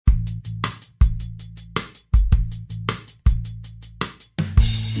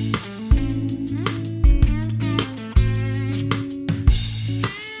Good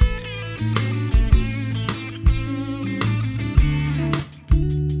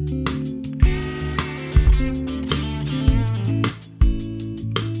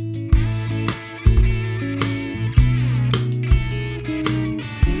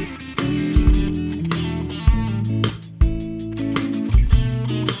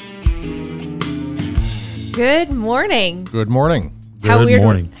morning. Good morning.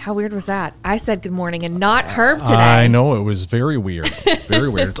 How weird was that? I said good morning and not Herb today. I know, it was very weird. Very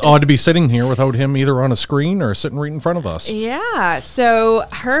weird. It's odd to be sitting here without him either on a screen or sitting right in front of us. Yeah, so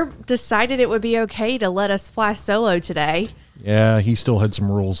Herb decided it would be okay to let us fly solo today. Yeah, he still had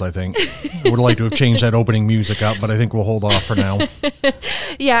some rules, I think. I would like to have changed that opening music up, but I think we'll hold off for now.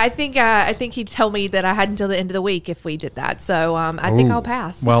 Yeah, I think he told me that I had until the end of the week if we did that. So I think I'll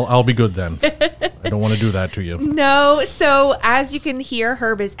pass. Well, I'll be good then. I don't want to do that to you. No, so as you can hear,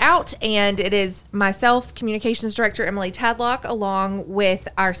 Herb is out, and it is myself, Communications Director Emily Tadlock, along with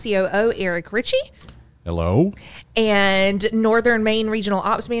our COO, Eric Ritchie. Hello. And Northern Maine Regional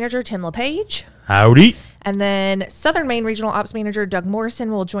Ops Manager, Tim LePage. Howdy. And then Southern Maine Regional Ops Manager Doug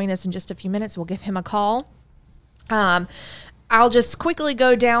Morrison will join us in just a few minutes. We'll give him a call. I'll just quickly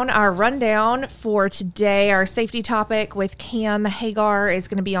go down our rundown for today. Our safety topic with Cam Hagar is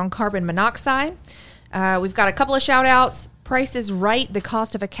going to be on carbon monoxide. We've got a couple of shout outs. Price is Right, the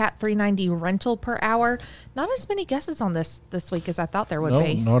cost of a Cat 390 rental per hour. Not as many guesses on this week as I thought there would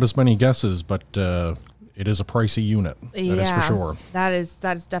be. Not as many guesses, but it is a pricey unit. That is for sure. That is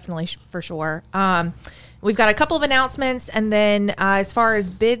definitely for sure. We've got a couple of announcements, and then as far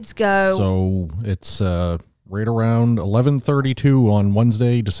as bids go... So it's right around 11:32 on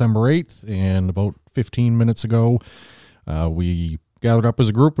Wednesday, December 8th, and about 15 minutes ago, we gathered up as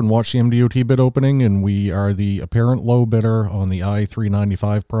a group and watched the MDOT bid opening, and we are the apparent low bidder on the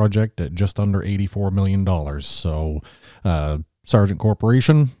I-395 project at just under $84 million. So Sargent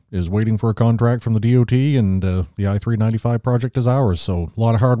Corporation is waiting for a contract from the DOT, and the I-395 project is ours. So a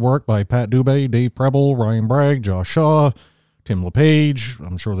lot of hard work by Pat Dubé, Dave Preble, Ryan Bragg, Josh Shaw, Tim LePage.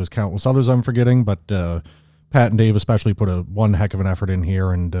 I'm sure there's countless others I'm forgetting, but Pat and Dave especially put one heck of an effort in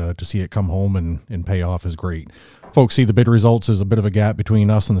here, and to see it come home and pay off is great. Folks see the bid results as a bit of a gap between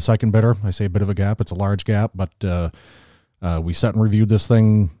us and the second bidder. I say a bit of a gap, it's a large gap, but we sat and reviewed this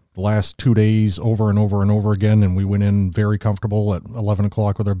thing the last 2 days over and over and over again, and we went in very comfortable at 11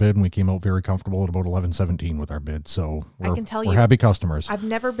 o'clock with our bid, and we came out very comfortable at about 11:17 with our bid. So we're happy customers. I've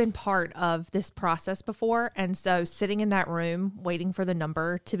never been part of this process before, and so sitting in that room waiting for the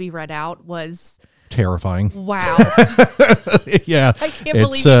number to be read out was... terrifying. Wow. Yeah. I can't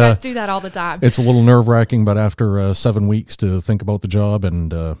believe you guys do that all the time. It's a little nerve-wracking, but after 7 weeks to think about the job,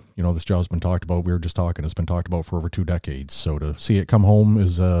 and this job's been talked about, we were just talking, it's been talked about for over 2 decades. So to see it come home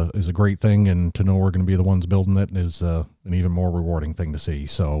is a great thing, and to know we're going to be the ones building it is an even more rewarding thing to see.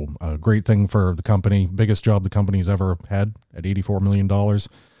 So a great thing for the company, biggest job the company's ever had at $84 million,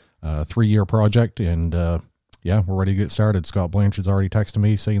 3-year project, and yeah, we're ready to get started. Scott Blanchard's already texted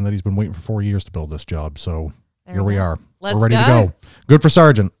me saying that he's been waiting for 4 years to build this job. So here we are. We're ready to go. Good for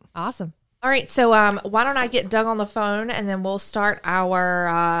Sargent. Awesome. All right. So why don't I get Doug on the phone, and then we'll start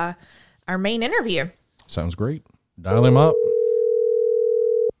our main interview. Sounds great. Dial him up.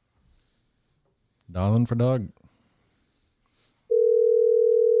 Dialing for Doug.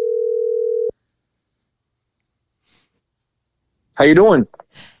 How you doing?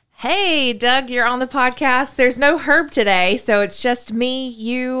 Hey, Doug, you're on the podcast. There's no Herb today, so it's just me,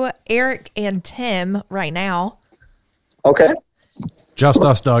 you, Eric, and Tim right now. Okay. Just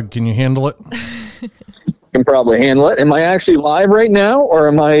us, Doug. Can you handle it? Can probably handle it. Am I actually live right now, or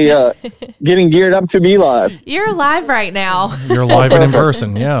am I getting geared up to be live? You're live right now. You're live and in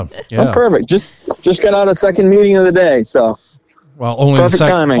person. Yeah. Oh, perfect. Just got out of second meeting of the day, so. Well, only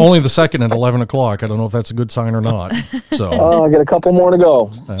the second at 11 o'clock. I don't know if that's a good sign or not. So I got a couple more to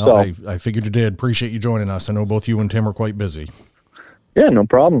go. Well, so I figured you did. Appreciate you joining us. I know both you and Tim are quite busy. Yeah, no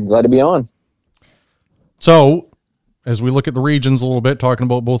problem. Glad to be on. So as we look at the regions a little bit, talking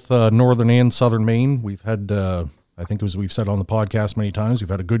about both northern and southern Maine, we've had, I think as we've said on the podcast many times, we've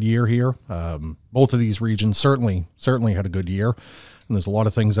had a good year here. Both of these regions certainly had a good year. And there's a lot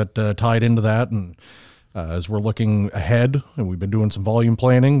of things that tied into that. And as we're looking ahead, and we've been doing some volume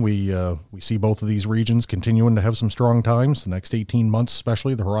planning, we see both of these regions continuing to have some strong times. The next 18 months,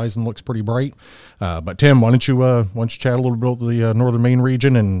 especially, the horizon looks pretty bright. But Tim, why don't you chat a little bit about the northern Maine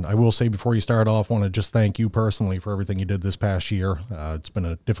region? And I will say before you start off, I want to just thank you personally for everything you did this past year. It's been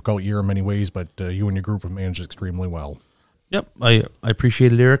a difficult year in many ways, but you and your group have managed extremely well. Yep, I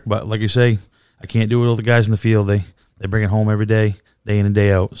appreciate it, Eric. But like you say, I can't do it with all the guys in the field. They bring it home every day. day in and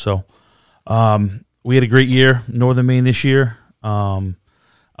day out. So we had a great year, Northern Maine this year.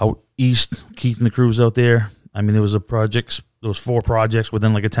 Out east, Keith and the crews out there. I mean, there was 4 projects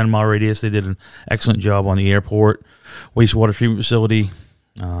within like a 10-mile radius. They did an excellent job on the airport, wastewater treatment facility,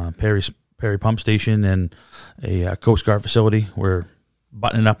 Perry pump station, and a Coast Guard facility. We're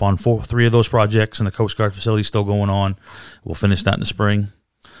buttoning up on 3 of those projects, and the Coast Guard facility is still going on. We'll finish that in the spring.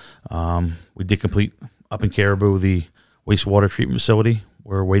 We did complete up in Caribou the wastewater treatment facility.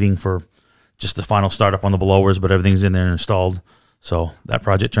 We're waiting for just the final startup on the blowers, but everything's in there and installed. So that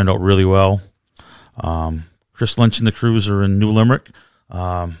project turned out really well. Chris Lynch and the crews are in New Limerick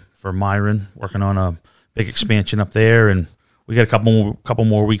for Myron, working on a big expansion up there, and we got a couple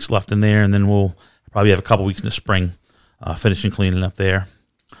more weeks left in there, and then we'll probably have a couple weeks in the spring finishing cleaning up there.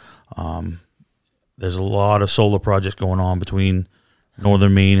 There's a lot of solar projects going on between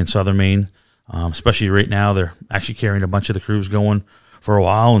Northern Maine and Southern Maine, especially right now. They're actually carrying a bunch of the crews going for a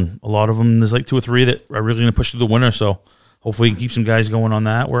while, and a lot of them, there's like 2 or 3 that are really going to push through the winter, so hopefully we can keep some guys going on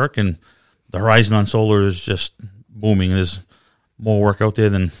that work. And the horizon on solar is just booming. There's more work out there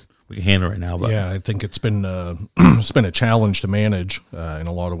than we can handle right now. But yeah, I think it's been a challenge to manage in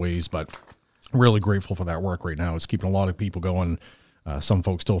a lot of ways, but really grateful for that work right now. It's keeping a lot of people going. Some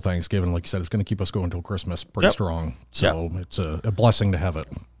folks till Thanksgiving, like you said, it's going to keep us going until Christmas pretty strong. So it's a blessing to have it.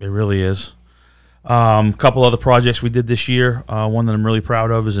 It really is. A couple other projects we did this year. One that I'm really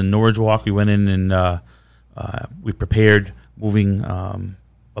proud of is in Norridgewock. We went in and we prepared moving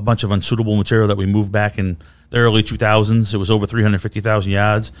a bunch of unsuitable material that we moved back in the early 2000s. It was over 350,000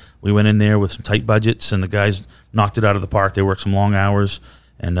 yards. We went in there with some tight budgets, and the guys knocked it out of the park. They worked some long hours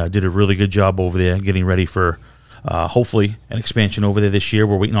and did a really good job over there getting ready for hopefully an expansion over there this year.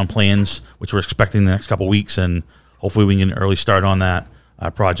 We're waiting on plans, which we're expecting in the next couple of weeks, and hopefully we can get an early start on that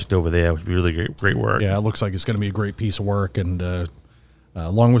project over there. It would be really great work. Yeah, it looks like it's going to be a great piece of work, and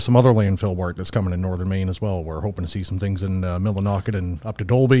along with some other landfill work that's coming in Northern Maine as well. We're hoping to see some things in Millinocket and up to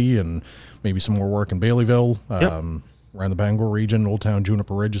Dolby, and maybe some more work in Baileyville. Around the Bangor region, Old Town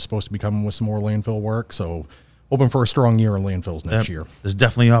Juniper Ridge is supposed to be coming with some more landfill work. So hoping for a strong year in landfills next year. There's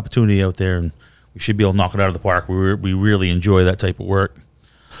definitely an opportunity out there, and we should be able to knock it out of the park. We really enjoy that type of work.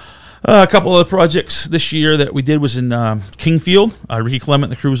 A couple of projects this year that we did was in Kingfield. Ricky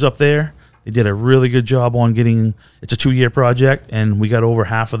Clement and the crews up there. They did a really good job on getting, it's a 2-year project, and we got over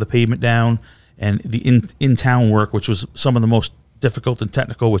half of the pavement down, and the in-town work, which was some of the most difficult and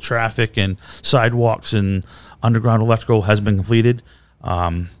technical with traffic and sidewalks and underground electrical, has been completed.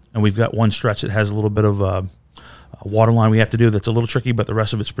 And we've got one stretch that has a little bit of a water line we have to do that's a little tricky, but the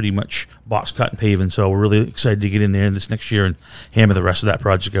rest of it's pretty much box cut and paving. So we're really excited to get in there this next year and hammer the rest of that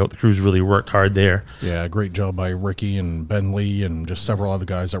project out. The crews really worked hard there. Yeah, great job by Ricky and Ben Lee and just several other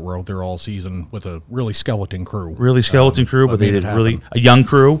guys that were out there all season with a really skeleton crew. But they did really a young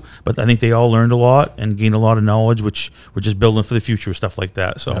crew, but I think they all learned a lot and gained a lot of knowledge, which we're just building for the future, stuff like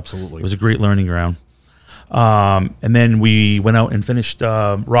that. So absolutely, it was a great learning ground. And then we went out and finished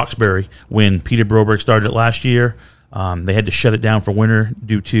Roxbury when Peter Broberg started it last year. They had to shut it down for winter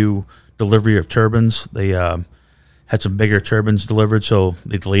due to delivery of turbines. They had some bigger turbines delivered, so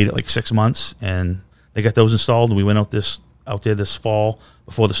they delayed it like 6 months, and they got those installed. And we went out there this fall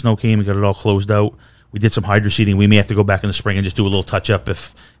before the snow came and got it all closed out. We did some hydro seeding. We may have to go back in the spring and just do a little touch up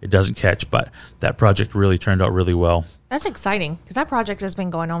if it doesn't catch, but that project really turned out really well. That's exciting because that project has been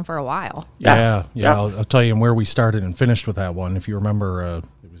going on for a while. Yeah. I'll tell you where we started and finished with that one. If you remember,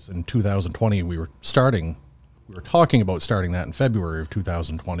 it was in 2020. We were talking about starting that in February of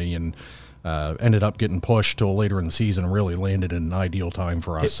 2020, and ended up getting pushed till later in the season and really landed in an ideal time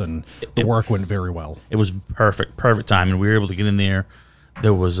for us, and the work went very well. It was perfect time, and we were able to get in there.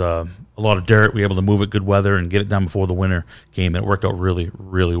 There was a lot of dirt. We were able to move it good weather and get it done before the winter came. It worked out really,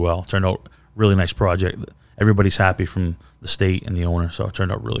 really well. It turned out really nice project. Everybody's happy from the state and the owner, so it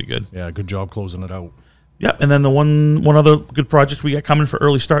turned out really good. Yeah, good job closing it out. Yep, and then the one other good project we got coming for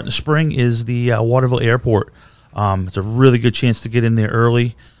early start in the spring is the Waterville Airport. It's a really good chance to get in there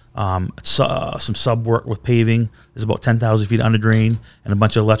early. Some sub work with paving. There's about 10,000 feet under drain and a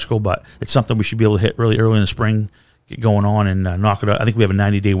bunch of electrical, but it's something we should be able to hit really early in the spring, get going on and knock it out. I think we have a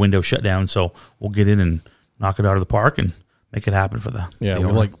 90-day window shutdown, so we'll get in and knock it out of the park and make it happen for the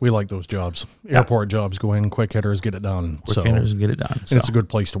we like those jobs. Airport jobs, go in, quick hitters, get it done. Quick hitters and get it done. And it's a good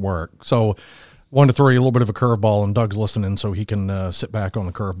place to work. So wanted to throw you a little bit of a curveball, and Doug's listening, so he can sit back on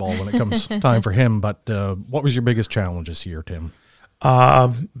the curveball when it comes time for him. But what was your biggest challenge this year, Tim?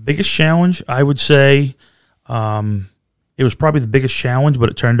 Biggest challenge, I would say, it was probably the biggest challenge, but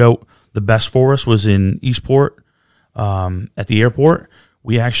it turned out the best for us was in Eastport at the airport.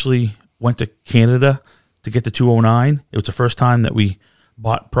 We actually went to Canada to get to 209. It was the first time that we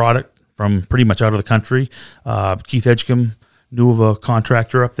bought product from pretty much out of the country. Keith Edgecombe knew of a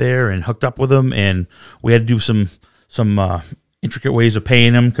contractor up there and hooked up with him, and we had to do some intricate ways of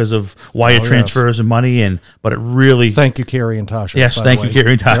paying him because of wire transfers and money. But it really, Thank you, Carrie and Tasha. yes, by thank the you, way.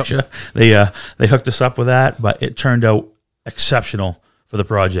 Gary and Tasha. They hooked us up with that, but it turned out exceptional for the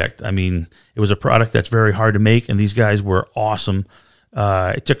project. I mean, it was a product that's very hard to make, and these guys were awesome.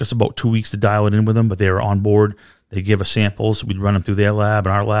 It took us about 2 weeks to dial it in with them, but they were on board. They give us samples. We'd run them through their lab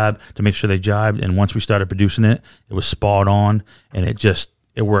and our lab to make sure they jived. And once we started producing it, it was spot on, and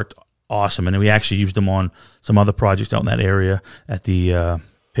it worked awesome. And then we actually used them on some other projects out in that area at the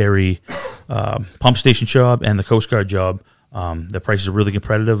Perry pump station job and the Coast Guard job. The prices are really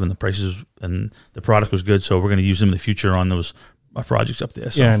competitive, and the product was good. So we're going to use them in the future on those projects up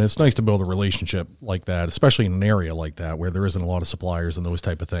there. So. Yeah, and it's nice to build a relationship like that, especially in an area like that where there isn't a lot of suppliers and those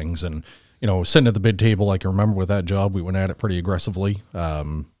type of things. And, sitting at the bid table, I can remember with that job, we went at it pretty aggressively.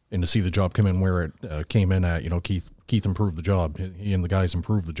 And to see the job come in where it came in at, Keith improved the job. He and the guys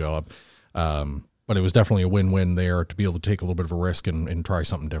improved the job. But it was definitely a win-win there to be able to take a little bit of a risk and try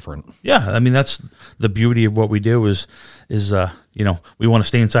something different. Yeah, I mean, that's the beauty of what we do is we want to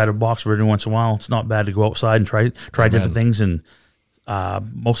stay inside a box every once in a while. It's not bad to go outside and try different things, and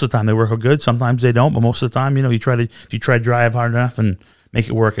most of the time they work out good. Sometimes they don't, but most of the time, if you try to drive hard enough and make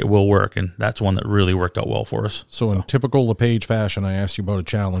it work, it will work, and that's one that really worked out well for us. So in typical LePage fashion, I asked you about a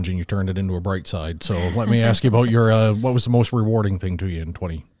challenge, and you turned it into a bright side. So let me ask you about your what was the most rewarding thing to you in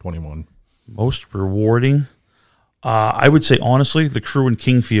 2021? Most rewarding? I would say, honestly, the crew in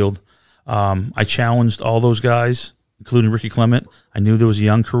Kingfield. I challenged all those guys, including Ricky Clement. I knew there was a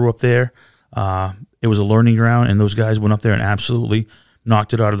young crew up there. It was a learning ground, and those guys went up there and absolutely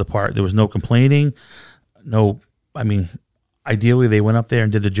knocked it out of the park. There was no complaining. Ideally, they went up there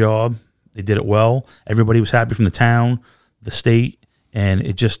and did the job. They did it well. Everybody was happy from the town, the state, and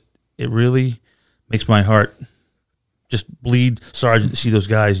it really makes my heart just bleed, Sergeant, to see those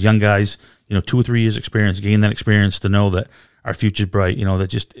guys, young guys, 2 or 3 years experience, gain that experience to know that our future's bright,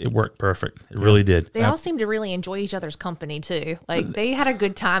 it worked perfect. It really did. They all seem to really enjoy each other's company too. Like they had a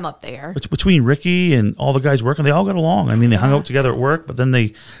good time up there. Between Ricky and all the guys working, they all got along. I mean, they hung out together at work, but then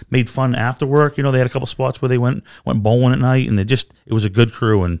they made fun after work. They had a couple spots where they went bowling at night, and it was a good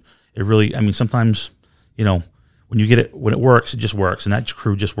crew. And it really, sometimes, when you get it, when it works, it just works. And that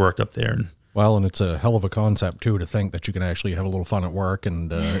crew just worked up there. And it's a hell of a concept, too, to think that you can actually have a little fun at work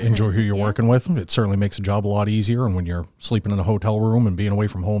and enjoy who you're working with. It certainly makes the job a lot easier. And when you're sleeping in a hotel room and being away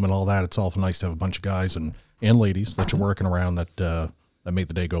from home and all that, it's awful nice to have a bunch of guys and ladies that you're working around that make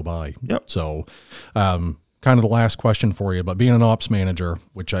the day go by. Yep. So kind of the last question for you, but being an ops manager,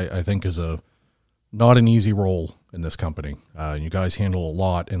 which I think is not an easy role in this company. You guys handle a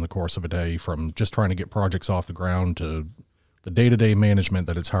lot in the course of a day, from just trying to get projects off the ground to the day-to-day management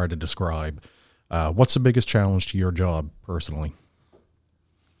that it's hard to describe. What's the biggest challenge to your job personally?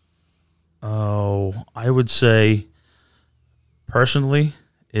 Oh, I would say personally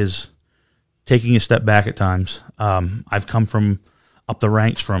is taking a step back at times. I've come from up the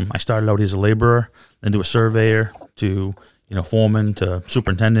ranks I started out as a laborer, then to a surveyor, to, foreman, to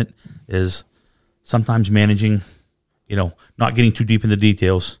superintendent, is sometimes managing, not getting too deep into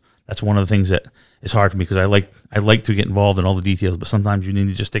details. That's one of the things that is hard for me, because I like to get involved in all the details, but sometimes you need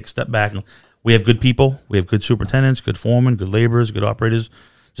to just take a step back. And we have good people. We have good superintendents, good foremen, good laborers, good operators.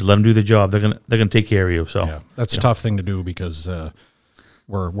 Just let them do their job. They're gonna take care of you. So yeah, that's a tough thing to do, because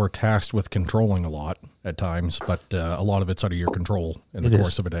we're tasked with controlling a lot at times, but a lot of it's out of your control in the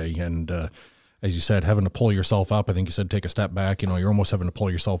course of a day. And as you said, having to pull yourself up, I think you said take a step back. You're almost having to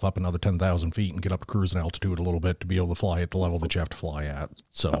pull yourself up another 10,000 feet and get up to cruising altitude a little bit to be able to fly at the level that you have to fly at.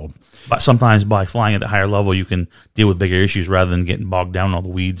 So, but sometimes by flying at a higher level, you can deal with bigger issues rather than getting bogged down in all the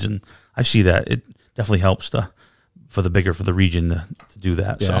weeds. And I see that it definitely helps for the region to do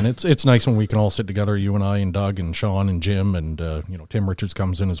that. Yeah, so. And it's nice when we can all sit together, you and I and Doug and Sean and Jim and Tim Richards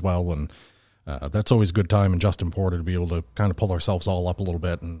comes in as well, and that's always a good time. And Justin Porter, to be able to kind of pull ourselves all up a little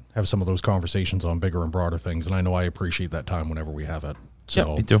bit and have some of those conversations on bigger and broader things. And I know I appreciate that time whenever we have it. So,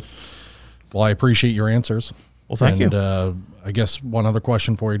 yeah, me too. Well, I appreciate your answers. Well, thank you. I guess one other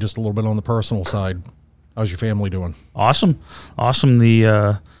question for you, just a little bit on the personal side. How's your family doing? Awesome.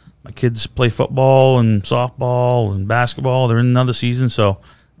 My kids play football and softball and basketball. They're in another season, so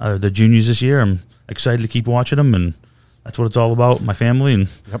they're juniors this year. I'm excited to keep watching them, and that's what it's all about, my family, and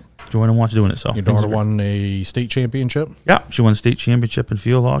enjoying and watching doing it. So your daughter won a state championship? Yeah, she won a state championship in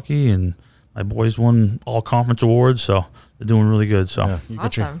field hockey, and My boys won all conference awards, so they're doing really good. So Yeah, you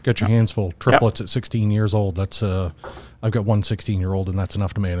Awesome. got your hands full. Triplets at 16 years old. That's I've got one 16-year-old, and that's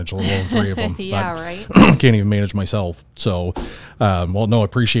enough to manage, let alone three of them. Yeah, right. I can't even manage myself. So, well, no, I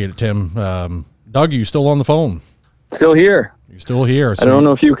appreciate it, Tim. Doug, are you still on the phone? Still here. You're still here. So I don't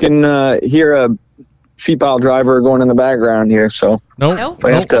know if you can hear a sheep pile driver going in the background here. So Nope. if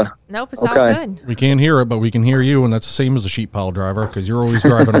I have to. Nope, it's all Okay. good. We can't hear it, but we can hear you, and that's the same as a sheep pile driver because you're always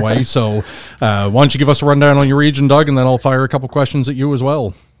driving away. So why don't you give us a rundown on your region, Doug, and then I'll fire a couple questions at you as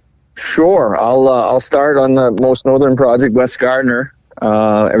well. Sure. I'll start on the most northern project, West Gardner.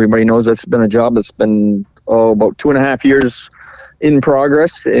 Everybody knows that's been a job that's been about 2.5 years in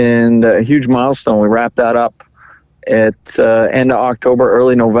progress and a huge milestone. We wrapped that up at end of October,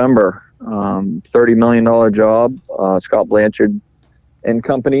 early November. $30 million job. Scott Blanchard and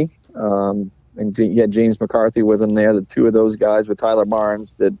company. And you had James McCarthy with him there. The two of those guys with Tyler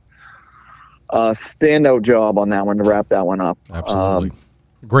Barnes did a standout job on that one to wrap that one up. Absolutely.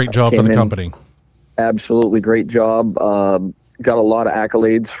 Great job for the company. Absolutely great job. Got a lot of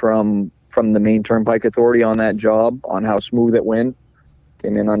accolades from the Maine Turnpike Authority on that job, on how smooth it went.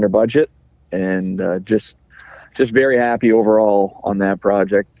 Came in under budget, and just very happy overall on that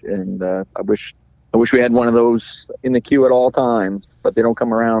project. And I wish we had one of those in the queue at all times, but they don't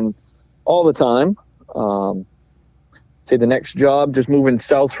come around all the time. Say the next job, just moving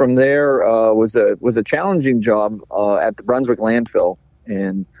south from there, was a challenging job at the Brunswick landfill.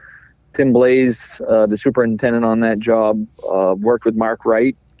 And Tim Blaze, the superintendent on that job, worked with Mark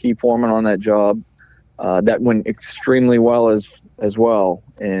Wright, key foreman on that job. That went extremely well as well.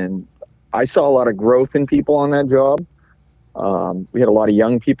 And I saw a lot of growth in people on that job. We had a lot of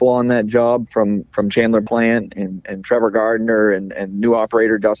young people on that job from Chandler Plant and Trevor Gardner and new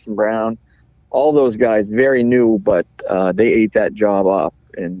operator Dustin Brown. All those guys, very new, but they ate that job up.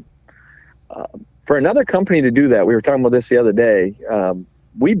 And for another company to do that, we were talking about this the other day,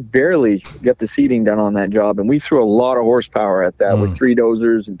 we barely got the seeding done on that job, and we threw a lot of horsepower at that with 3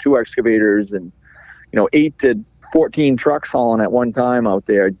 dozers and 2 excavators and 8 to 14 trucks hauling at one time out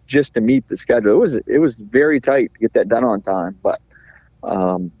there just to meet the schedule. It was very tight to get that done on time. But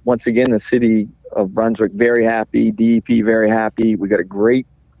once again, the city of Brunswick very happy, DEP very happy. We got a great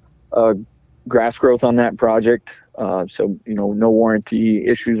grass growth on that project. So no warranty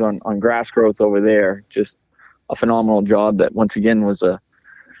issues on grass growth over there. Just a phenomenal job that once again was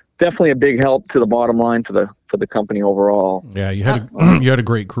definitely a big help to the bottom line for the company overall. Yeah, you had you had a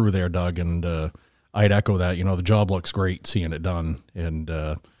great crew there, Doug, and I'd echo that. The job looks great seeing it done, and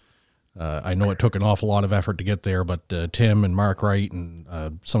I know it took an awful lot of effort to get there, but Tim and Mark Wright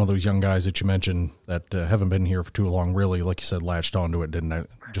and some of those young guys that you mentioned that haven't been here for too long really, like you said, latched onto it, didn't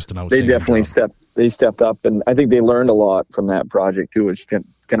just an outstanding They definitely job. stepped up, and I think they learned a lot from that project too. It's going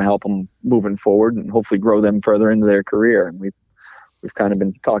to help them moving forward and hopefully grow them further into their career. And we've kind of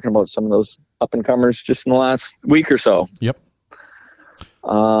been talking about some of those up and comers just in the last week or so. Yep.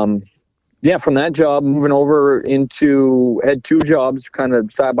 Yeah, from that job, moving over had 2 jobs kind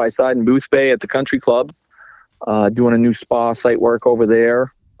of side by side in Booth Bay at the Country Club, doing a new spa site work over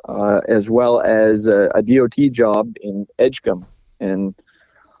there, as well as a DOT job in Edgecombe. And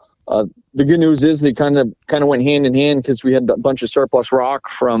the good news is they kind of went hand in hand because we had a bunch of surplus rock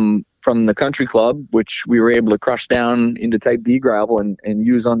from the Country Club, which we were able to crush down into Type D gravel and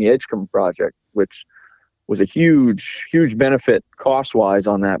use on the Edgecombe project, which was a huge benefit cost-wise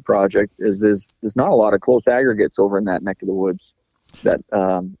on that project. There's not a lot of close aggregates over in that neck of the woods that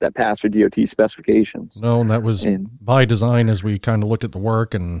pass for DOT specifications. No, and that was by design as we kind of looked at the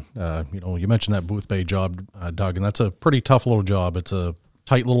work. And you mentioned that Booth Bay job, Doug, and that's a pretty tough little job. It's a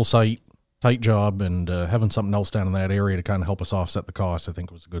tight little site, tight job, and having something else down in that area to kind of help us offset the cost, I think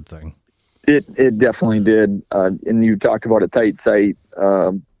was a good thing. It definitely did. And you talked about a tight site.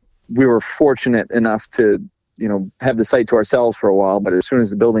 We were fortunate enough to, have the site to ourselves for a while, but as soon as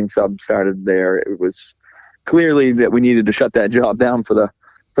the building sub started there, it was clearly that we needed to shut that job down for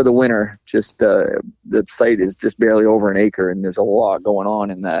the winter. Just the site is just barely over an acre, and there's a lot going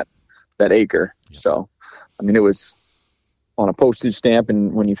on in that acre. So, it was on a postage stamp,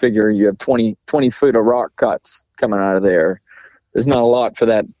 and when you figure you have 20 foot of rock cuts coming out of there, there's not a lot for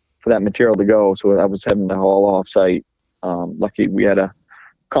that material to go. So I was having to haul off site. Lucky we had a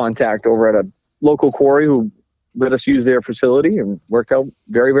contact over at a local quarry who let us use their facility and worked out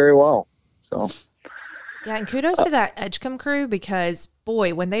very, very well. So Yeah, and kudos to that Edgecombe crew because,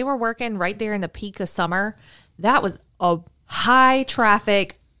 boy, when they were working right there in the peak of summer, that was a high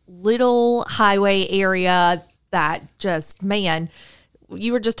traffic little highway area that just, man,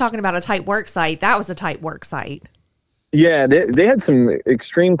 you were just talking about a tight work site. That was a tight work site. Yeah, they had some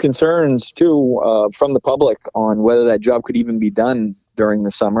extreme concerns too from the public on whether that job could even be done during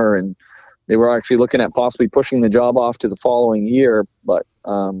the summer, and they were actually looking at possibly pushing the job off to the following year. But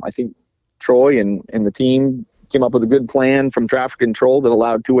I think Troy and the team came up with a good plan from traffic control that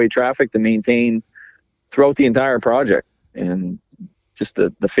allowed two-way traffic to maintain throughout the entire project, and just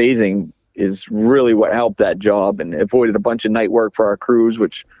the phasing is really what helped that job and avoided a bunch of night work for our crews,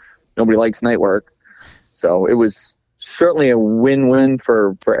 which nobody likes night work. So it was certainly a win-win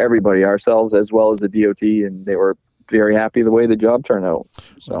for everybody, ourselves as well as the DOT, and they were very happy the way the job turned out.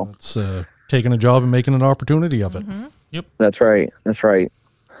 So it's taking a job and making an opportunity of it. Mm-hmm. Yep. That's right.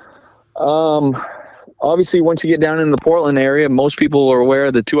 Obviously, once you get down in the Portland area, most people are aware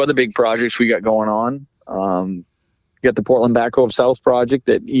of the two other big projects we got going on. You got the Portland Back Cove South project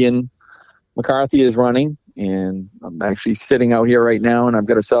that Ian McCarthy is running, and I'm actually sitting out here right now, and I've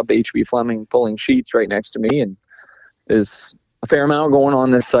got a sub HB Fleming pulling sheets right next to me, and there's a fair amount going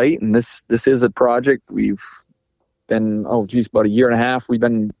on this site, and this is a project we've been about a year and a half we've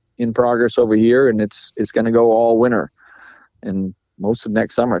been in progress over here, and it's going to go all winter and most of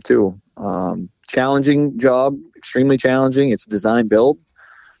next summer too. Challenging job, extremely challenging. It's design build,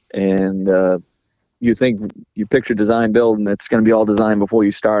 and you picture design build, and it's going to be all design before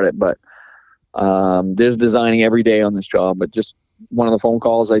you start it, but there's designing every day on this job. But just one of the phone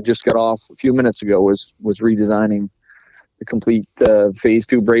calls I just got off a few minutes ago was redesigning the complete phase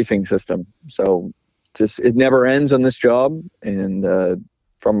 2 bracing system. So just it never ends on this job, and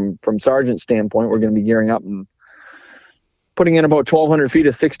from Sargent's standpoint, we're going to be gearing up and putting in about 1,200 feet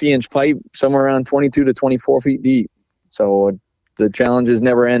of 60-inch pipe, somewhere around 22 to 24 feet deep. So the challenges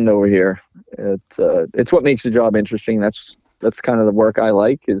never end over here. It's what makes the job interesting. That's kind of the work I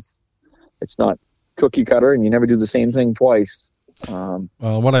like, is it's not cookie cutter, and you never do the same thing twice.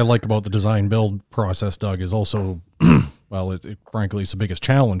 What I like about the design build process, Doug, is also, well, frankly, it's the biggest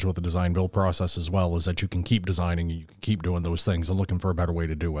challenge with the design build process as well, is that you can keep designing, you can keep doing those things and looking for a better way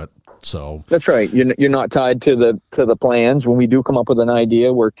to do it. So that's right. You're not tied to the plans. When we do come up with an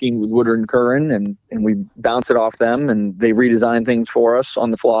idea, we're teamed with Woodard and Curran, and we bounce it off them, and they redesign things for us on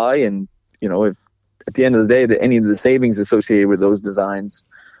the fly. And at the end of the day, any of the savings associated with those designs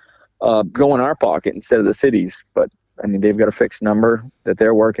go in our pocket instead of the city's. But I mean, they've got a fixed number that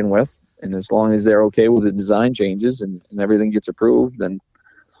they're working with, and as long as they're okay with the design changes and everything gets approved, then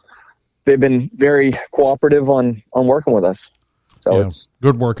they've been very cooperative on working with us. So yeah, it's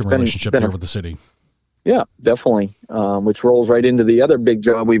good working relationship there with the city. Yeah, definitely. Which rolls right into the other big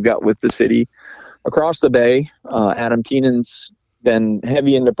job we've got with the city across the bay. Adam Teenan's been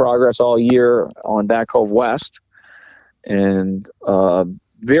heavy into progress all year on Back Cove West, and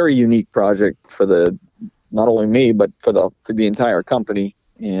very unique project for not only me, but for the entire company.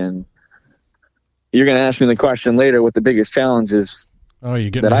 And you're going to ask me the question later what the biggest challenge is. Oh,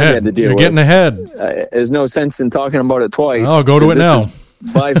 you're getting that ahead. I had to deal You're with. getting ahead. There's no sense in talking about it twice. Oh, go to it now.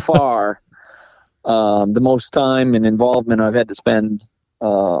 By far, the most time and involvement I've had to spend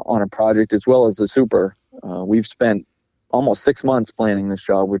on a project, as well as the super. We've spent almost 6 months planning this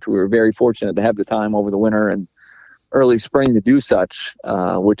job, which we were very fortunate to have the time over the winter and early spring to do such,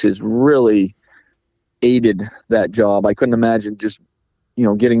 which has really aided that job. I couldn't imagine just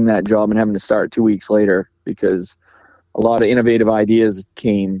getting that job and having to start 2 weeks later, because a lot of innovative ideas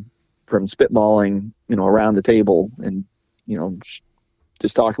came from spitballing, around the table, and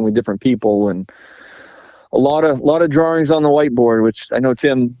just talking with different people, and a lot of drawings on the whiteboard, which I know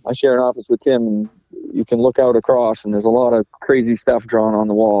I share an office with Tim, and you can look out across, and there's a lot of crazy stuff drawn on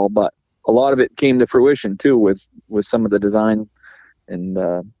the wall, but a lot of it came to fruition too with some of the design and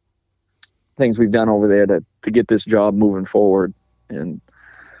things we've done over there to get this job moving forward. And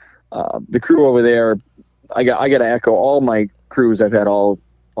the crew over there, I got to echo all my crews I've had all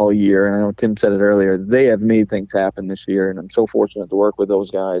year, and I know Tim said it earlier, they have made things happen this year, and I'm so fortunate to work with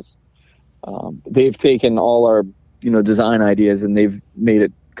those guys. They've taken all our design ideas, and they've made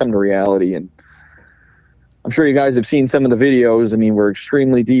it come to reality. And I'm sure you guys have seen some of the videos. I mean, we're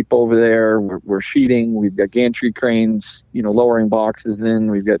extremely deep over there. We're sheeting. We've got gantry cranes, lowering boxes in.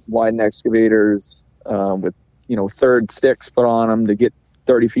 We've got widen excavators with third sticks put on them to get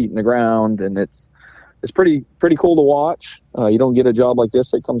 30 feet in the ground, and it's pretty cool to watch. You don't get a job like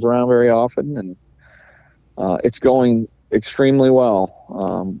this that comes around very often, and it's going extremely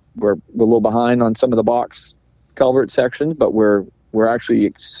well. We're a little behind on some of the box culvert sections, but we're actually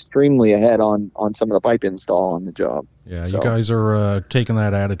extremely ahead on some of the pipe install on the job. Yeah, so you guys are taking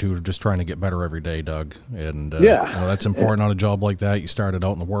that attitude of just trying to get better every day, Doug. And yeah, that's important on a job like that. You started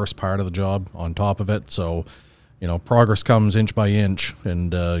out in the worst part of the job on top of it, so progress comes inch by inch,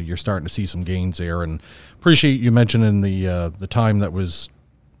 and you're starting to see some gains there. And appreciate you mentioning the time that was,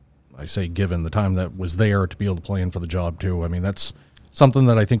 I say given, the time that was there to be able to plan for the job too. I mean, that's something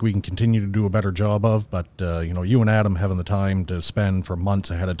that I think we can continue to do a better job of. But you and Adam having the time to spend for months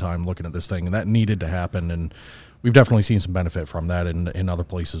ahead of time looking at this thing, and that needed to happen. And we've definitely seen some benefit from that in other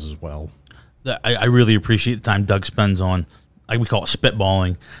places as well. I really appreciate the time Doug spends on, we call it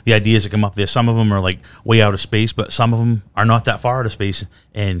spitballing, the ideas that come up there. Some of them are like way out of space, but some of them are not that far out of space,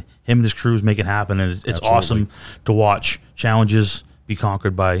 and him and his crews make it happen. And it's awesome to watch challenges be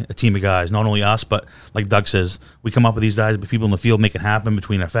conquered by a team of guys, not only us, but like Doug says, we come up with these guys, but people in the field make it happen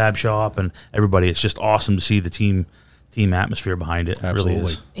between our fab shop and everybody. It's just awesome to see the team atmosphere behind it. Absolutely. It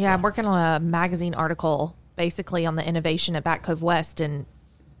really is. Yeah, I'm working on a magazine article basically on the innovation at Back Cove West, and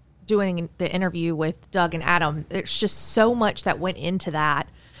doing the interview with Doug and Adam. There's just so much that went into that.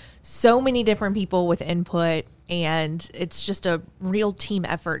 So many different people with input, and it's just a real team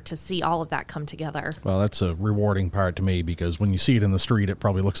effort to see all of that come together. Well, that's a rewarding part to me, because when you see it in the street, it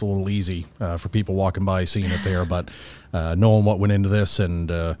probably looks a little easy for people walking by seeing it there. But knowing what went into this, and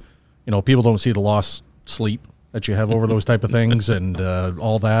people don't see the lost sleep that you have over those type of things and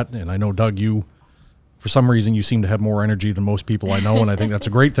all that. And I know, Doug, you, for some reason, you seem to have more energy than most people I know, and I think that's a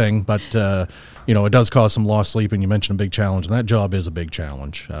great thing. But, it does cause some lost sleep, and you mentioned a big challenge, and that job is a big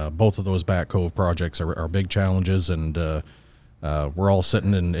challenge. Both of those Back Cove projects are big challenges, and we're all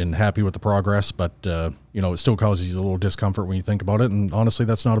sitting and happy with the progress, but, it still causes you a little discomfort when you think about it, and honestly,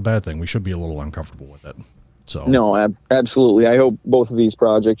 that's not a bad thing. We should be a little uncomfortable with it. So No, absolutely. I hope both of these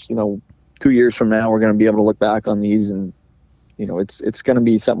projects, 2 years from now, we're going to be able to look back on these, and, it's going to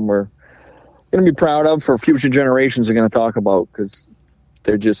be something we're going to be proud of for future generations are going to talk about, because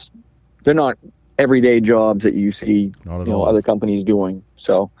they're not everyday jobs that you see other companies doing.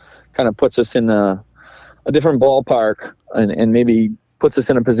 So kind of puts us in a different ballpark, and maybe puts us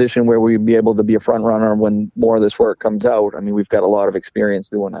in a position where we'd be able to be a front runner when more of this work comes out. I mean, we've got a lot of experience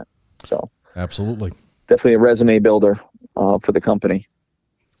doing that. So absolutely, definitely a resume builder for the company.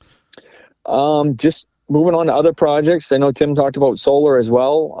 Just moving on to other projects. I know Tim talked about solar as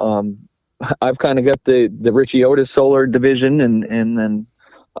well. I've kind of got the Richie Otis solar division, and then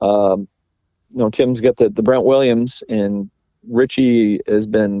Tim's got the Brent Williams, and Richie has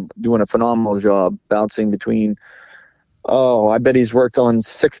been doing a phenomenal job bouncing between. I bet he's worked on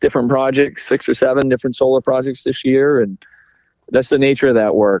 6 or 7 different solar projects this year, and that's the nature of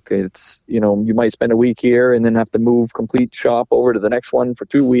that work. It's you might spend a week here and then have to move complete shop over to the next one for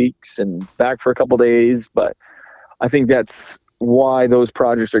 2 weeks and back for a couple days. But I think that's why those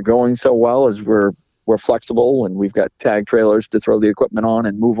projects are going so well, is we're flexible, and we've got tag trailers to throw the equipment on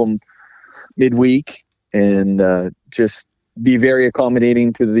and move them midweek, and just be very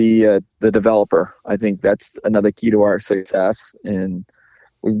accommodating to the developer. I think that's another key to our success, and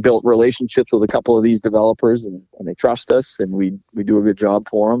we've built relationships with a couple of these developers, and they trust us, and we do a good job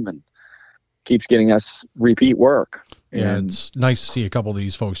for them, and keeps getting us repeat work. Yeah, And it's nice to see a couple of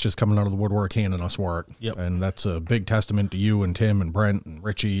these folks just coming out of the woodwork handing us work. Yep. And that's a big testament to you and Tim and Brent and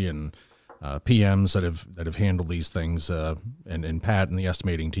Richie and PMs that have handled these things, and Pat and the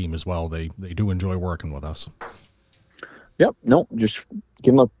estimating team as well. They do enjoy working with us. Yep. No, just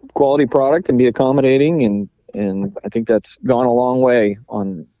give them a quality product and be accommodating, and I think that's gone a long way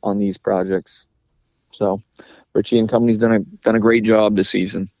on these projects. So Richie and company's done a great job this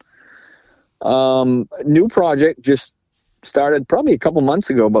season. New project just started probably a couple months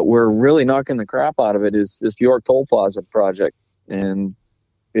ago, but we're really knocking the crap out of it, is this York Toll Plaza project. And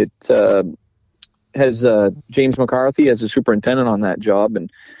it has James McCarthy as a superintendent on that job, and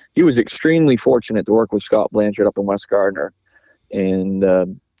he was extremely fortunate to work with Scott Blanchard up in West Gardner, and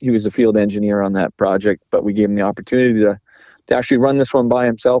he was the field engineer on that project, but we gave him the opportunity to actually run this one by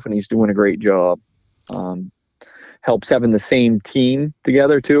himself, and he's doing a great job. Helps having the same team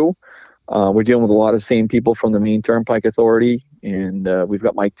together too. We're dealing with a lot of the same people from the Maine Turnpike Authority, and we've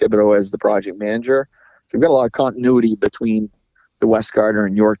got Mike Thibodeau as the project manager. So we've got a lot of continuity between the West Gardner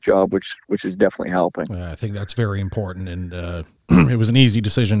and York job, which is definitely helping. I think that's very important, and it was an easy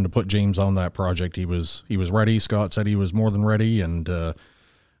decision to put James on that project. He was ready. Scott said he was more than ready, and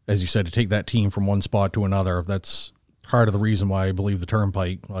as you said, to take that team from one spot to another, that's part of the reason why I believe the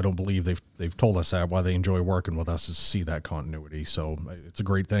Turnpike, I don't believe they've told us that, why they enjoy working with us, is to see that continuity. So it's a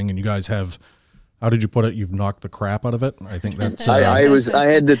great thing, and you guys have, how did you put it? You've knocked the crap out of it. I think that's. I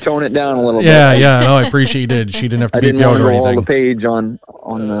had to tone it down a little bit. Yeah. No, I appreciate you did. She didn't have to. I beat didn't you out want to or go anything. all the page on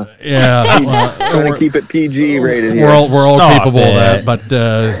the. Yeah, Trying to keep it PG rated here. we're all Stop capable of that, it.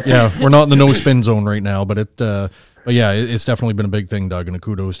 but yeah, we're not in the no spin zone right now. But yeah, it's definitely been a big thing, Doug, and a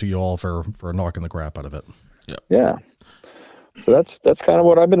kudos to you all for knocking the crap out of it. Yeah. So that's kind of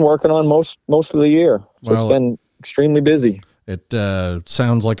what I've been working on most of the year. So it's been extremely busy. It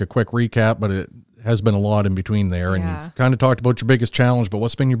sounds like a quick recap, but it has been a lot in between there. And you've kind of talked about your biggest challenge, but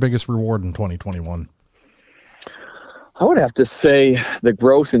what's been your biggest reward in 2021? I would have to say the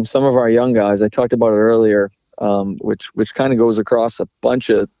growth in some of our young guys. I talked about it earlier, which kind of goes across a bunch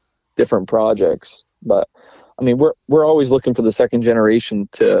of different projects. But I mean, we're always looking for the second generation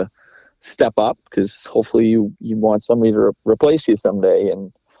to step up, because hopefully you want somebody to replace you someday,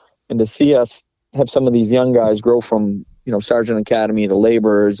 and to see us have some of these young guys grow from Sergeant Academy to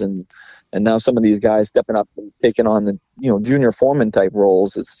laborers, and now some of these guys stepping up and taking on the junior foreman type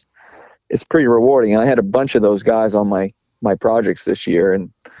roles. It's pretty rewarding. And I had a bunch of those guys on my projects this year,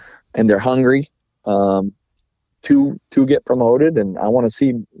 and they're hungry to get promoted, and I want to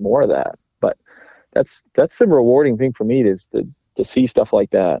see more of that. But that's the rewarding thing for me, is to see stuff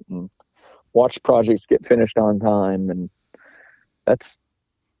like that and watch projects get finished on time, and that's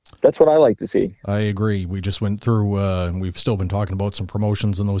what I like to see. I agree. We just went through, and we've still been talking about some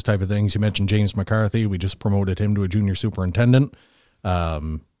promotions and those type of things. You mentioned James McCarthy. We just promoted him to a junior superintendent.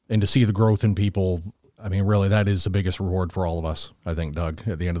 And to see the growth in people, I mean, really, that is the biggest reward for all of us, I think, Doug,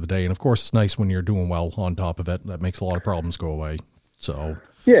 at the end of the day. And, of course, it's nice when you're doing well on top of it. That makes a lot of problems go away. So,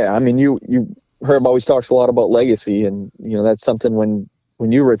 yeah, I mean, Herb always talks a lot about legacy, and, that's something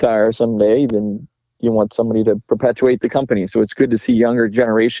when you retire someday, then you want somebody to perpetuate the company. So it's good to see younger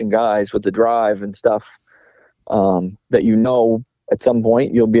generation guys with the drive and stuff, that at some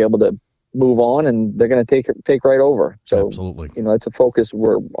point you'll be able to move on, and they're going to take right over. So absolutely, that's a focus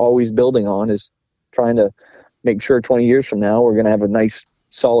we're always building on, is trying to make sure 20 years from now we're going to have a nice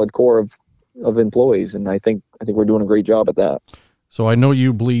solid core of employees, and I think we're doing a great job at that. So I know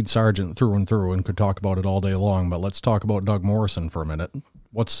you bleed Sergeant through and through and could talk about it all day long, but let's talk about Doug Morrison for a minute.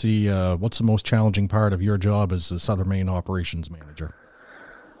 What's the most challenging part of your job as the Southern Maine operations manager?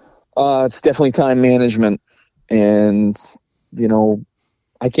 It's definitely time management, and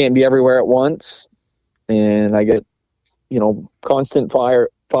I can't be everywhere at once, and I get constant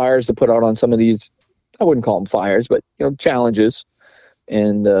fires to put out on some of these. I wouldn't call them fires, but challenges,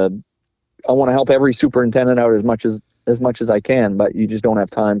 and I want to help every superintendent out as much as I can, but you just don't have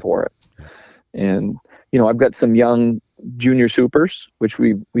time for it. And I've got some young junior supers, which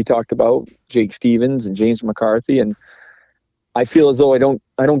we talked about, Jake Stevens and James McCarthy, and I feel as though I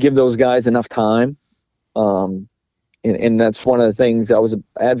don't give those guys enough time. And that's one of the things I was an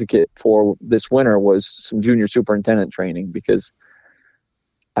advocate for this winter, was some junior superintendent training, because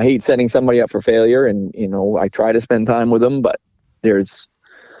I hate setting somebody up for failure. And, I try to spend time with them, but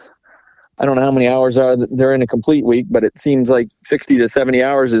I don't know how many hours they're in a complete week, but it seems like 60 to 70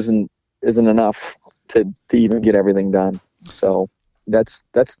 hours isn't enough to even get everything done. So that's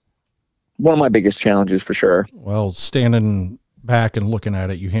one of my biggest challenges for sure. Well, standing back and looking at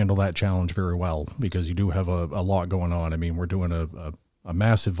it, you handle that challenge very well, because you do have a lot going on. I mean, we're doing a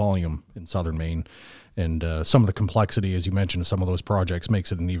massive volume in Southern Maine, and some of the complexity, as you mentioned, some of those projects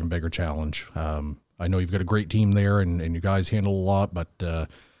makes it an even bigger challenge. I know you've got a great team there, and you guys handle a lot, but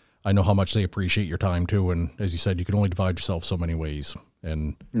I know how much they appreciate your time too. And as you said, you can only divide yourself so many ways,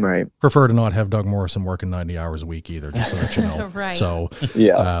 and right. Prefer to not have Doug Morrison working 90 hours a week either, just so that you know. Right. So,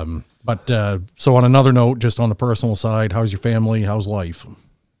 yeah. So on another note, just on the personal side, how's your family? How's life?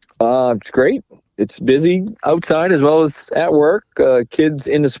 It's great. It's busy outside as well as at work. Kids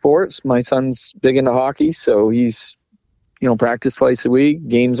into sports. My son's big into hockey, so he's, practice twice a week,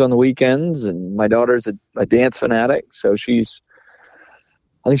 games on the weekends. And my daughter's a dance fanatic, so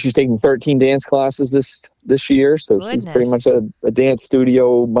I think she's taking 13 dance classes this year. So Goodness. She's pretty much a dance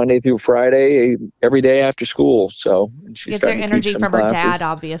studio Monday through Friday, every day after school. So she gets her energy from her dad,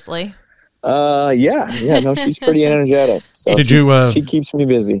 obviously. No, she's pretty energetic. So she keeps me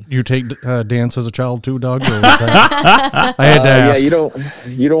busy. You take dance as a child too, Doug? Or was that, I had to ask. Yeah,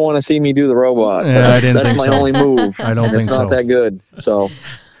 you don't want to see me do the robot. Yeah, that's my only move. I don't think so. It's not that good. So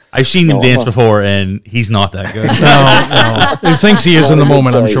I've seen him dance before, and he's not that good. No. He thinks he is in the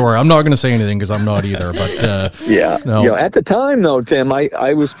moment, I'm sure. I'm not going to say anything because I'm not either. But no. At the time, though, Tim,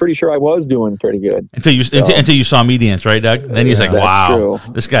 I was pretty sure I was doing pretty good. Until you saw me dance, right, Doug? Then he's like, wow,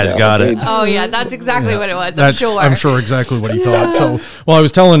 this guy's got it. Oh, yeah, that's exactly what it was, I'm sure exactly what he thought. So, well, I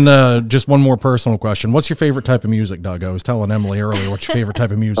was telling just one more personal question. What's your favorite type of music, Doug? I was telling Emily earlier what your favorite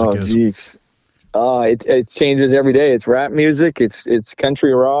type of music is. Geez. It changes every day. It's rap music. It's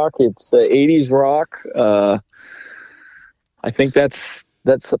country rock. It's 80s rock. I think that's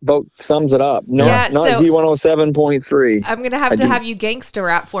about sums it up. Not Z107.3. I'm gonna have to have you gangsta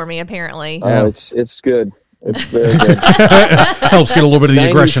rap for me. Apparently, it's good. It's very good. Helps get a little bit of the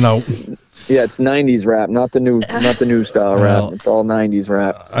aggression out. Yeah, it's 90s rap, not the new style Well, rap. It's all 90s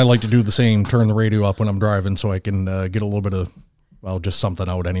rap. I like to do the same, turn the radio up when I'm driving so I can get a little bit of, well, just something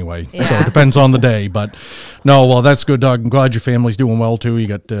out anyway. So Yeah. it depends on the day. But no, well, that's good, Doug. I'm glad your family's doing well, too. You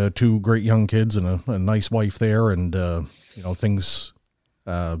got 2 great young kids and a nice wife there. And, things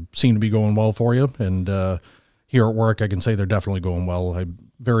seem to be going well for you. And here at work, I can say they're definitely going well. I'm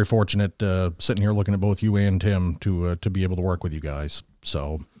very fortunate sitting here looking at both you and Tim to be able to work with you guys.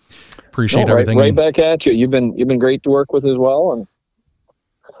 So appreciate everything. Right back at you. You've been great to work with as well, and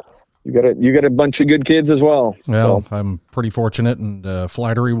you got a bunch of good kids as well. Well, So. I'm pretty fortunate, and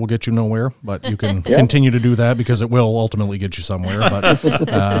flattery will get you nowhere, but you can continue to do that because it will ultimately get you somewhere.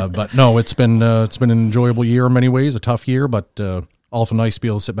 But no, it's been an enjoyable year in many ways, a tough year, but awful nice to be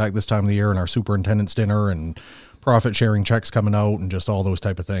able to sit back this time of the year and our superintendent's dinner and profit sharing checks coming out and just all those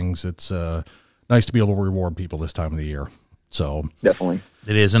type of things. It's nice to be able to reward people this time of the year. So Definitely.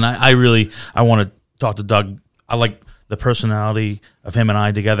 It is, and I want to talk to Doug. I like the personality of him and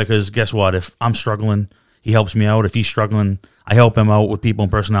I together because guess what? If I'm struggling, he helps me out. If he's struggling, I help him out with people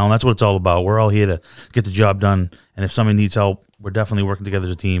and personnel, and that's what it's all about. We're all here to get the job done, and if somebody needs help, we're definitely working together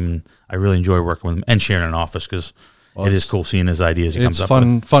as a team, and I really enjoy working with him and sharing an office because it is cool seeing his ideas he comes up with.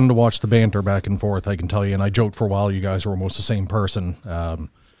 It's fun to watch the banter back and forth, I can tell you, and I joked for a while you guys were almost the same person.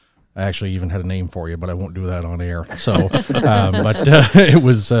 I actually even had a name for you, but I won't do that on air. So, it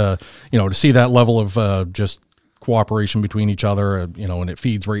was, to see that level of just cooperation between each other, and it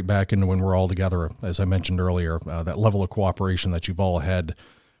feeds right back into when we're all together, as I mentioned earlier, that level of cooperation that you've all had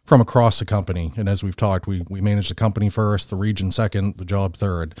from across the company. And as we've talked, we manage the company first, the region second, the job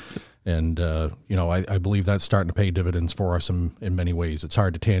third. And, I believe that's starting to pay dividends for us in many ways. It's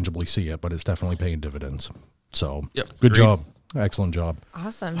hard to tangibly see it, but it's definitely paying dividends. So, Good job. Excellent job.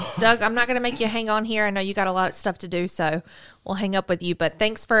 Awesome. Doug, I'm not going to make you hang on here. I know you got a lot of stuff to do, so we'll hang up with you. But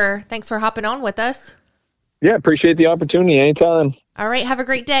thanks for hopping on with us. Yeah, appreciate the opportunity anytime. All right. Have a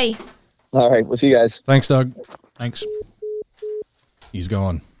great day. All right, we'll see you guys. Thanks, Doug. Thanks. He's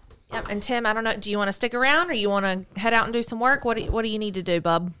gone. Yep. And Tim, I don't know. Do you want to stick around or you want to head out and do some work? What do you need to do,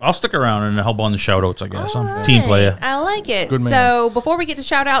 bub? I'll stick around and help on the shout-outs, I guess. All I'm a right. team player. I like it. Good man. So before we get to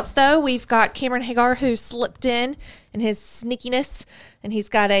shout outs, though, we've got Cameron Hagar who slipped in his sneakiness, and he's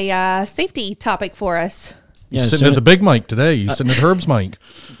got a safety topic for us. He's sitting at the big mic today. He's sitting at Herb's mic.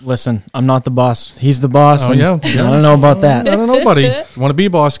 Listen, I'm not the boss. He's the boss. Oh, and yeah. I don't know about that. I don't know, buddy. You want to be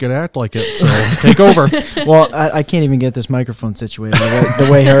boss, get act like it. So take over. Well, I can't even get this microphone situated the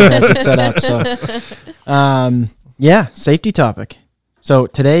way Herb has it set up. So, safety topic. So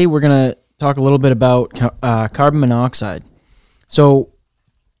today we're going to talk a little bit about carbon monoxide. So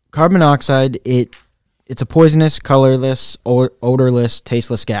carbon monoxide, it's a poisonous, colorless, odorless,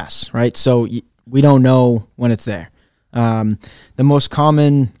 tasteless gas, right? So we don't know when it's there. The most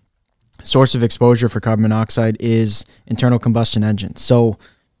common source of exposure for carbon monoxide is internal combustion engines. So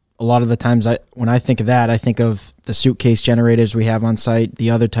a lot of the times when I think of that, I think of the suitcase generators we have on site,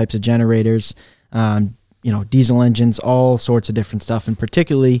 the other types of generators, diesel engines, all sorts of different stuff. And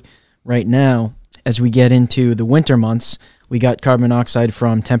particularly right now, as we get into the winter months, we got carbon monoxide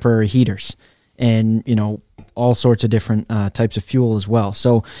from temporary heaters and, all sorts of different types of fuel as well.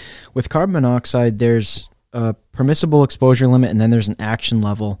 So with carbon monoxide, there's a permissible exposure limit and then there's an action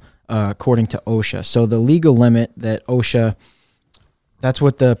level according to OSHA. So the legal limit that OSHA, that's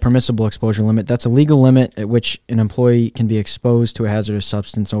what the permissible exposure limit, that's a legal limit at which an employee can be exposed to a hazardous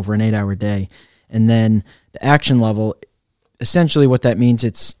substance over an 8-hour day. And then the action level, essentially what that means,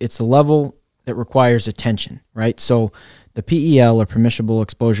 it's the level that requires attention, right? So the PEL, or permissible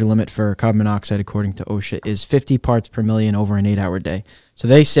exposure limit for carbon monoxide, according to OSHA, is 50 parts per million over an 8-hour day. So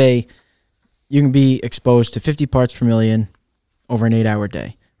they say you can be exposed to 50 parts per million over an 8-hour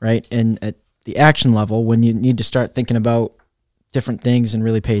day, right? And at the action level, when you need to start thinking about different things and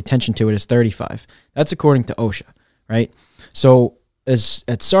really pay attention to it, is 35. That's according to OSHA, right? So as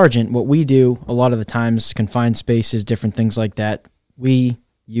at Sargent, what we do a lot of the times, confined spaces, different things like that, we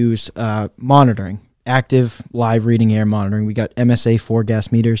use monitoring, active live reading air monitoring. We got MSA4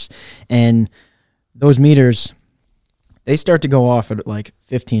 gas meters, and those meters, they start to go off at like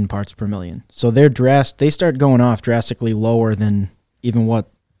 15 parts per million. So they start going off drastically lower than even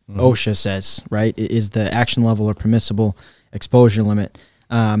what OSHA says, right? It is the action level or permissible exposure limit.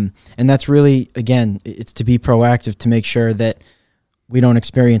 And that's really, again, it's to be proactive to make sure that we don't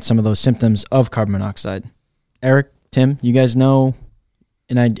experience some of those symptoms of carbon monoxide. Eric, Tim, you guys know,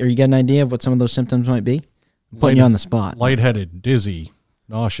 or you got an idea of what some of those symptoms might be? I'm putting you on the spot. Lightheaded, dizzy,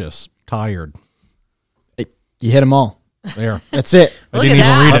 nauseous, tired. You hit them all. There. That's it. I Look didn't at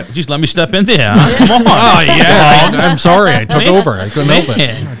even that. read it. Just let me step in there. Huh? Come on. Oh, yeah. I'm sorry. I took Man. over. I couldn't help it.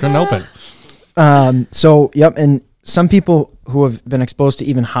 Man. I couldn't help it. So, yep, and some people who have been exposed to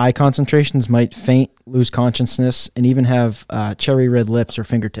even high concentrations might faint, lose consciousness, and even have cherry red lips or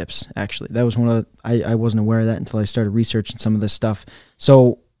fingertips, actually. That was one of the, I wasn't aware of that until I started researching some of this stuff.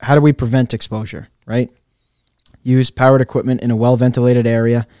 So how do we prevent exposure, right? Use powered equipment in a well-ventilated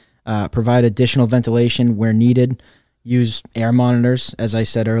area, provide additional ventilation where needed, use air monitors, as I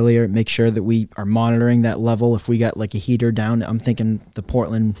said earlier, make sure that we are monitoring that level. If we got like a heater down, I'm thinking the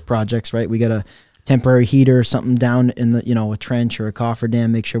Portland projects, right? We got a temporary heater or something down in the, a trench or a cofferdam,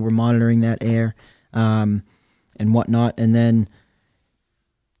 make sure we're monitoring that air and whatnot. And then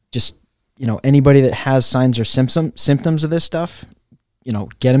just, anybody that has signs or symptoms of this stuff,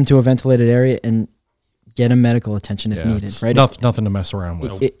 get them to a ventilated area and get them medical attention if needed, right? Nothing to mess around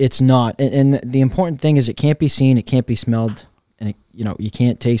with. It's not. And the important thing is it can't be seen, it can't be smelled, and you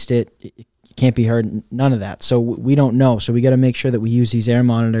can't taste it. It can't be heard, none of that. So we don't know. So we got to make sure that we use these air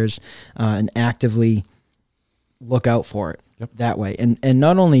monitors and actively look out for it that way. And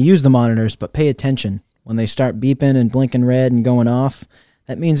not only use the monitors, but pay attention. When they start beeping and blinking red and going off,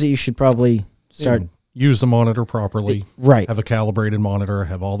 that means that you should probably start... Use the monitor properly. Right. Have a calibrated monitor,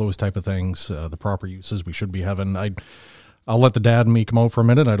 have all those type of things, the proper uses we should be having. I'll let the dad and me come out for a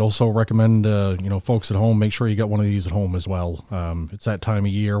minute. I'd also recommend, folks at home, make sure you get one of these at home as well. It's that time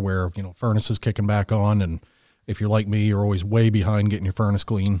of year where, furnace is kicking back on. And if you're like me, you're always way behind getting your furnace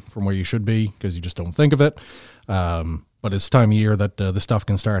clean from where you should be because you just don't think of it. But it's time of year that the stuff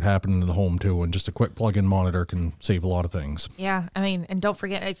can start happening in the home too. And just a quick plug-in monitor can save a lot of things. Yeah. And don't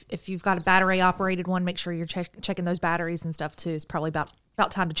forget, if you've got a battery operated one, make sure you're checking those batteries and stuff too. It's probably about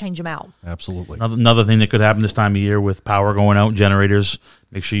time to change them out. Absolutely. Another thing that could happen this time of year with power going out, generators,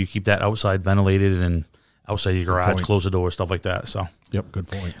 make sure you keep that outside ventilated and outside your garage, close the door, stuff like that. So, yep, good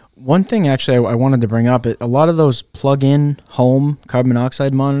point. One thing actually I wanted to bring up, a lot of those plug-in home carbon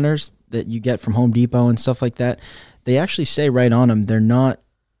monoxide monitors that you get from Home Depot and stuff like that, they actually say right on them they're not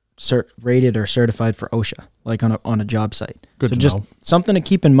rated or certified for OSHA, like on a job site. Good so to just know. something to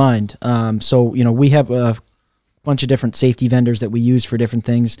keep in mind. So we have a bunch of different safety vendors that we use for different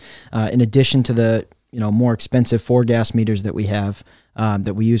things. In addition to the more expensive 4-gas meters that we have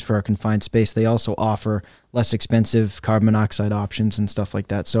that we use for our confined space, they also offer less expensive carbon monoxide options and stuff like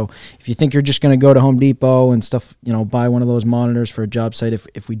that. So if you think you're just going to go to Home Depot and stuff, buy one of those monitors for a job site,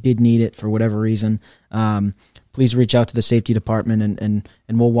 if we did need it for whatever reason, please reach out to the safety department and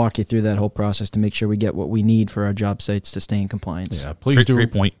we'll walk you through that whole process to make sure we get what we need for our job sites to stay in compliance. Yeah, please do.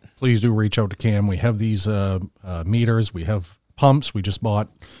 Great point. Please do reach out to Cam. We have these meters. We have pumps. We just bought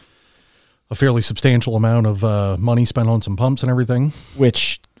a fairly substantial amount of money spent on some pumps and everything.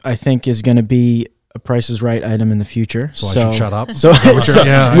 Which I think is going to be a Price is Right item in the future. So I should shut up.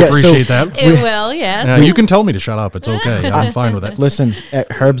 I appreciate that. It will, yes. You can tell me to shut up. It's okay. I'm fine with it. Listen,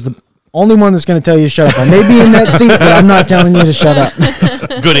 Herb's the only one that's going to tell you to shut up. I may be in that seat, but I'm not telling you to shut up.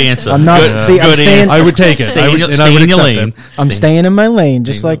 Good answer. I'm not. Good, see, good I'm staying. answer. I would take it. Stay I in would, your- and stay I would in your accept lane. it. I'm staying in my lane,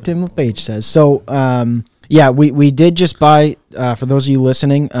 just like Tim LePage says. So, we did just buy, for those of you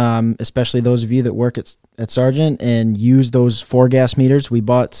listening, especially those of you that work at Sargent and use those 4-gas meters, we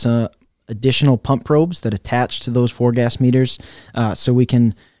bought some additional pump probes that attach to those 4-gas meters so we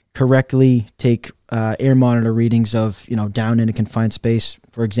can correctly take air monitor readings of, down in a confined space,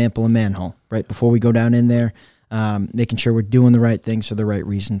 for example, a manhole, right before we go down in there, making sure we're doing the right things for the right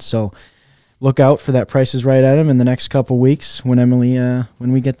reasons. So look out for that Price is Right item in the next couple weeks when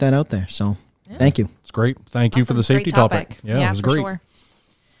when we get that out there. So thank you. It's great. Thank you for the Awesome. safety Great topic. topic. Yeah, it was for great. Sure.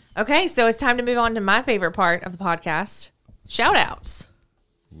 Okay, so it's time to move on to my favorite part of the podcast, shout outs.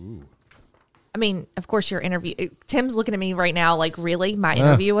 I mean, of course, your interview. Tim's looking at me right now like, really? My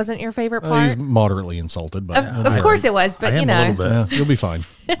interview wasn't your favorite part? He's moderately insulted, but Of course it was, but I am a little bit. yeah, you'll be fine.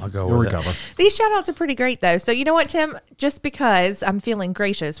 I'll go You'll with it. recover. These shout outs are pretty great, though. So, you know what, Tim? Just because I'm feeling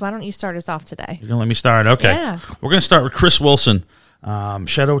gracious, why don't you start us off today? You're going to let me start? Okay. Yeah. We're going to start with Chris Wilson.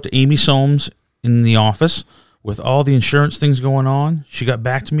 Shout out to Amy Soames in the office. With all the insurance things going on, she got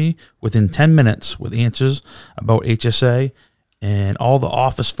back to me within 10 minutes with answers about HSA, and all the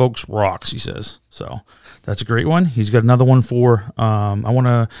office folks rocks, he says. So that's a great one. He's got another one for, I want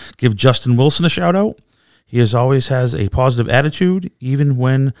to give Justin Wilson a shout out. He always has a positive attitude, even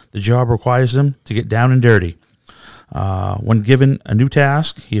when the job requires him to get down and dirty. When given a new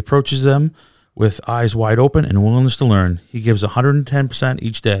task, he approaches them with eyes wide open and willingness to learn. He gives 110%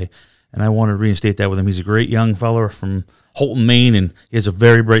 each day, and I want to reinstate that with him. He's a great young fella from Holton, Maine, and he has a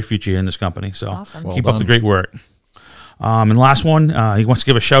very bright future in this company. So Awesome. keep Well up the done. great work. And last one, he wants to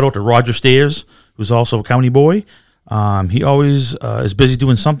give a shout out to Roger Stairs, who's also a county boy. He always is busy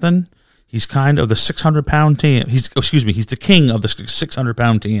doing something. He's kind of the 600-pound TAMP. He's the king of the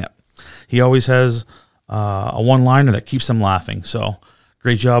 600-pound TAMP. he always has a one-liner that keeps them laughing. So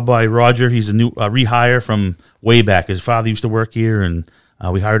great job by Roger. He's a new rehire from way back. His father used to work here, and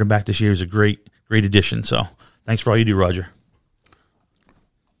we hired him back this year. He's a great addition. So thanks for all you do, Roger.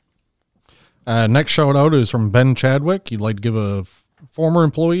 Next shout out is from Ben Chadwick. He'd like to give a former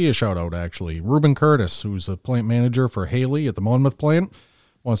employee a shout out, actually. Ruben Curtis, who's a plant manager for Haley at the Monmouth plant,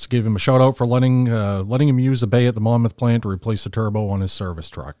 wants to give him a shout out for letting him use the bay at the Monmouth plant to replace the turbo on his service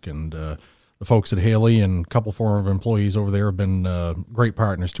truck. And the folks at Haley and a couple former employees over there have been great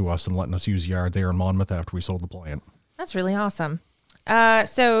partners to us and letting us use the yard there in Monmouth after we sold the plant. That's really awesome.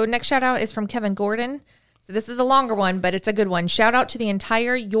 So next shout out is from Kevin Gordon. So this is a longer one, but it's a good one. Shout out to the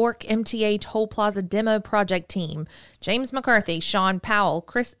entire York MTA Toll Plaza demo project team. James McCarthy, Sean Powell,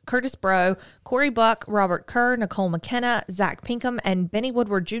 Curtis Bro, Corey Buck, Robert Kerr, Nicole McKenna, Zach Pinkham, and Benny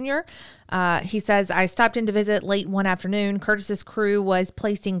Woodward Jr. He says, I stopped in to visit late one afternoon. Curtis's crew was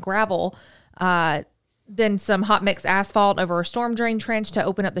placing gravel, then some hot mix asphalt over a storm drain trench to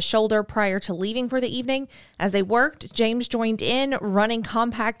open up the shoulder prior to leaving for the evening. As they worked, James joined in running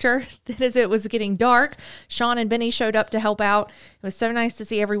compactor. Then as it was getting dark, Sean and Benny showed up to help out. It was so nice to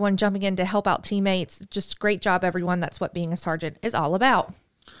see everyone jumping in to help out teammates. Just great job, everyone. That's what being a sergeant is all about.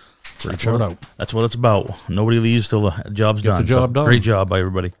 Great shout out. That's what it's about. Nobody leaves till the job's done. the job done. Great job by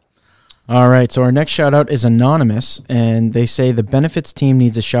everybody. All right, so our next shout out is anonymous, and they say the benefits team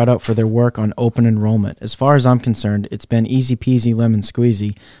needs a shout out for their work on open enrollment. As far as I'm concerned, it's been easy peasy lemon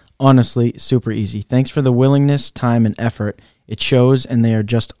squeezy. Honestly, super easy. Thanks for the willingness, time, and effort. It shows, and they are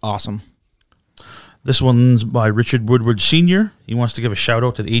just awesome. This one's by Richard Woodward Sr. He wants to give a shout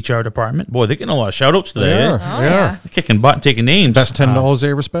out to the HR department. Boy, they're getting a lot of shout outs today. They are. Oh, yeah. They're kicking butt and taking names. Best $10 they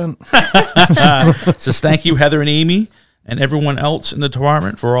ever spent. Says thank you, Heather and Amy, and everyone else in the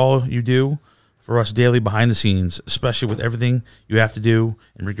department for all you do for us daily behind the scenes, especially with everything you have to do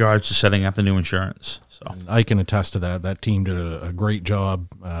in regards to setting up the new insurance. So I can attest to that. That team did a great job.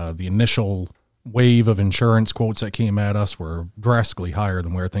 The initial wave of insurance quotes that came at us were drastically higher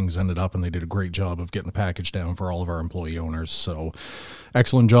than where things ended up, and they did a great job of getting the package down for all of our employee owners. So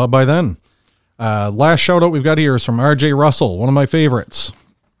excellent job by them. Last shout out we've got here is from RJ Russell, one of my favorites.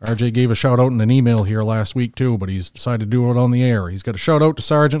 RJ gave a shout out in an email here last week too, but he's decided to do it on the air. He's got a shout out to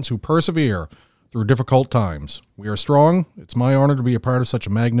sergeants who persevere through difficult times. We are strong. It's my honor to be a part of such a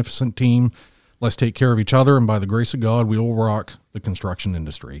magnificent team. Let's take care of each other, and by the grace of God, we will rock the construction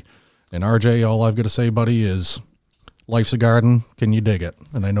industry. And RJ, all I've got to say, buddy, is life's a garden. Can you dig it?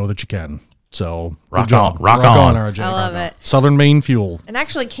 And I know that you can. So Rock good job. on. Rock on. RJ. I love it. Southern Maine Fuel. And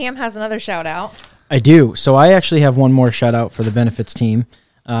actually, Cam has another shout out. I do. So I actually have one more shout out for the benefits team.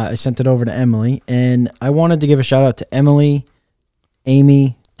 I sent it over to Emily, and I wanted to give a shout out to Emily,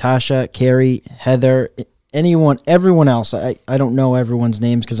 Amy, Tasha, Carrie, Heather, everyone else. I don't know everyone's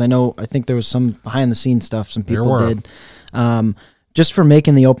names because I think there was some behind the scenes stuff some people did. Just for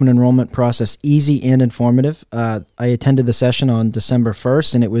making the open enrollment process easy and informative. I attended the session on December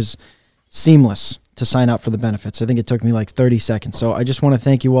 1st, and it was seamless to sign up for the benefits. I think it took me like 30 seconds. So I just want to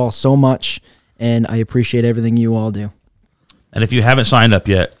thank you all so much, and I appreciate everything you all do. And if you haven't signed up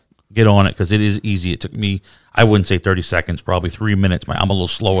yet, get on it because it is easy. It took me, I wouldn't say 30 seconds, probably 3 minutes. I'm a little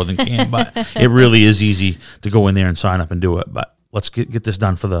slower than Cam, but it really is easy to go in there and sign up and do it. But let's get this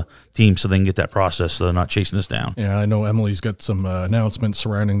done for the team so they can get that process so they're not chasing us down. Yeah, I know Emily's got some announcements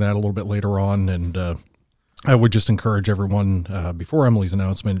surrounding that a little bit later on, and I would just encourage everyone before Emily's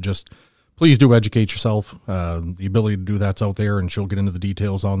announcement, just please do educate yourself. The ability to do that's out there, and she'll get into the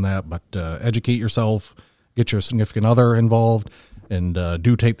details on that, but educate yourself, get your significant other involved, and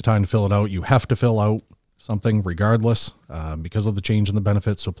do take the time to fill it out. You have to fill out something regardless because of the change in the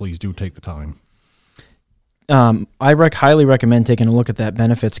benefits, so please do take the time. I highly recommend taking a look at that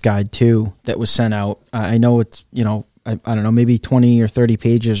benefits guide too that was sent out. I know it's, I don't know, maybe 20 or 30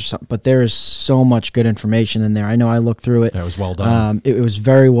 pages or something, but there is so much good information in there. I know I looked through it. That was well done. It was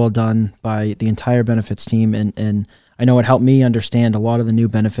very well done by the entire benefits team, and I know it helped me understand a lot of the new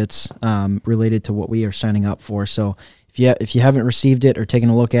benefits related to what we are signing up for. So if you haven't received it or taken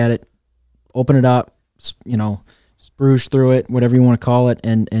a look at it, open it up, spruce through it, whatever you want to call it,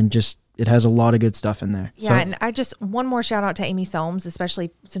 and just it has a lot of good stuff in there. Yeah, and I just one more shout out to Amy Solms, especially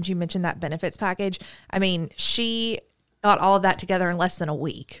since you mentioned that benefits package. I mean, she got all of that together in less than a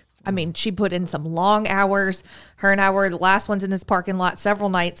week. I mean, she put in some long hours. Her and I were the last ones in this parking lot several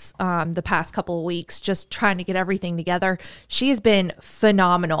nights the past couple of weeks, just trying to get everything together. She has been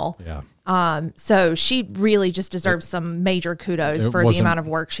phenomenal. Yeah. So she really just deserves some major kudos for the amount of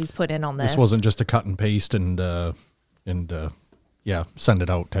work she's put in on this. This wasn't just a cut and paste and send it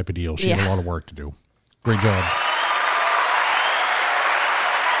out type of deal. She had a lot of work to do. Great job.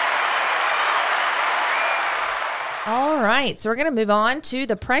 All right, so we're going to move on to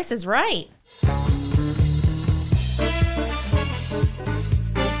The Price is Right.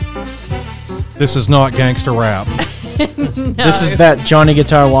 This is not gangster rap. This is that Johnny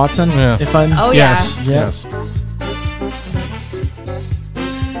Guitar Watson. Yeah. If I'm Oh, Yes. yeah. Yes.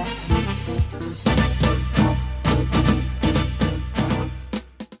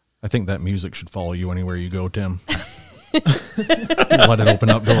 I think that music should follow you anywhere you go, Tim. Let it open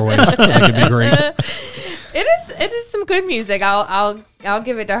up doorways. I think it'd be great. It is some good music. I'll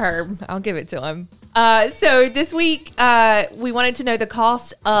give it to Herb. I'll give it to him. So this week we wanted to know the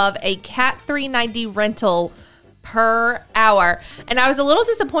cost of a Cat 390 rental per hour, and I was a little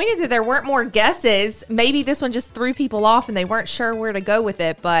disappointed that there weren't more guesses. Maybe this one just threw people off and they weren't sure where to go with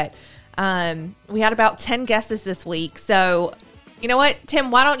it, but we had about 10 guesses this week. So you know what, Tim,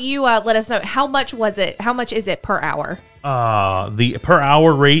 why don't you let us know how much was it? How much is it per hour? The per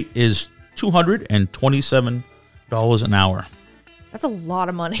hour rate is $227 an hour. That's a lot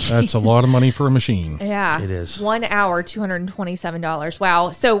of money. That's a lot of money for a machine. Yeah. It is. 1 hour, $227.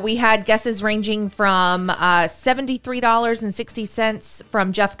 Wow. So we had guesses ranging from $73.60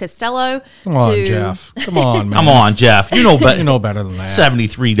 from Jeff Costello Come on, to Jeff. Come on, man. Come on, Jeff. You know better. You know better than that.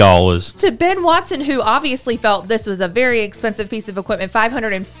 $73. to Ben Watson, who obviously felt this was a very expensive piece of equipment,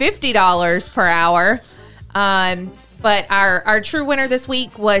 $550 per hour. But our true winner this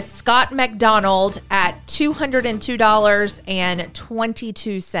week was Scott McDonald at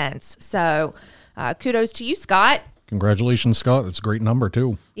 $202.22. So kudos to you, Scott. Congratulations, Scott. That's a great number,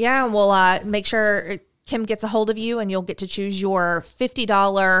 too. Yeah, and we'll make sure Kim gets a hold of you, and you'll get to choose your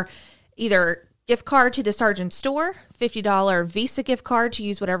 $50 either gift card to the Sargent store, $50 Visa gift card to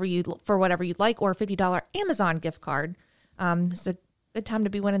use whatever you'd like, or a $50 Amazon gift card. It's a good time to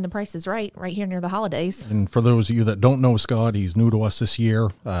be winning The Price is Right here near the holidays. And for those of you that don't know Scott, he's new to us this year.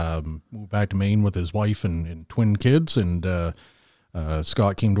 Moved back to Maine with his wife and twin kids. And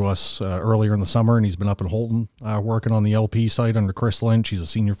Scott came to us earlier in the summer, and he's been up in Holton working on the LP site under Chris Lynch. He's a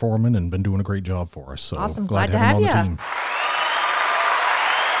senior foreman and been doing a great job for us. So Awesome. glad Glad to have him to on have the ya. team.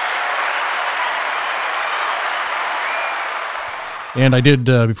 And I did,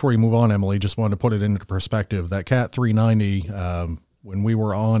 before you move on, Emily, just wanted to put it into perspective. That Cat 390, when we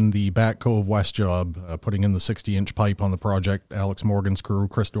were on the Back Cove West job, putting in the 60-inch pipe on the project, Alex Morgan's crew,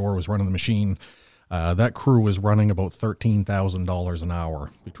 Chris Dorr was running the machine. That crew was running about $13,000 an hour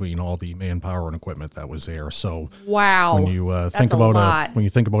between all the manpower and equipment that was there. So Wow. when you That's think a about lot. when you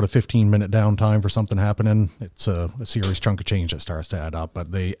think about a 15-minute downtime for something happening, it's a serious chunk of change that starts to add up.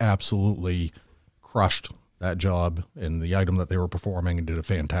 But they absolutely crushed that job and the item that they were performing and did a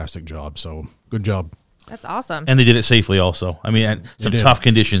fantastic job. So good job. That's awesome. And they did it safely also. I mean, at some did. tough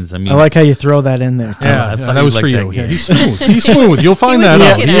conditions. I mean, I like how you throw that in there, Tim. I thought that you was liked for that you. game. Yeah, he's smooth. He's smooth. You'll find He was that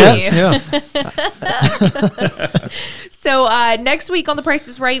out. looking He at is. Yeah. So next week on The Price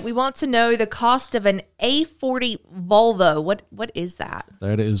is Right, we want to know the cost of an A40 Volvo. What is that?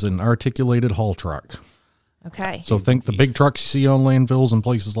 That is an articulated haul truck. Okay. So think the big trucks you see on landfills and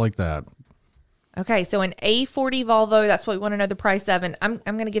places like that. Okay, so an A40 Volvo, that's what we want to know the price of. And I'm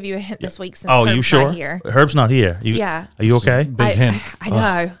going to give you a hint this week since oh, Herb's you sure? not here. Herb's not here. Yeah. Are you okay? Big hint. I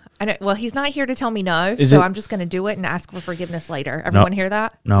know. I know. Well, he's not here to tell me no, Is so it- I'm just going to do it and ask for forgiveness later. Everyone hear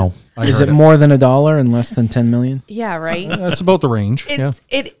that? No. I Is heard it more than $1 and less than 10 million? Yeah, right. That's about the range. Yeah.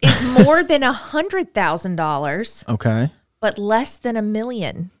 It is more than $100,000, Okay. but less than $1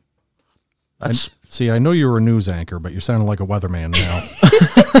 million. That's See, I know you were a news anchor, but you're sounding like a weatherman now.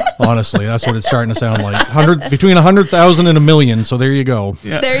 Honestly, that's what it's starting to sound like. Between 100,000 and $1 million. So there you go.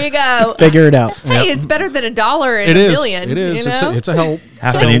 There you go. Figure it out. Hey, it's better than $1 and It $1 is. million. It is. You know? It's a help.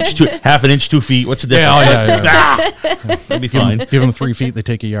 half an inch, 2 feet. What's the difference? Yeah. That'd be fine. Give them 3 feet, they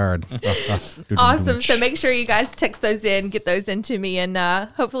take a yard. Awesome. So make sure you guys text those in, get those into me, and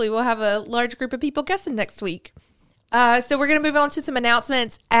hopefully we'll have a large group of people guessing next week. So we're going to move on to some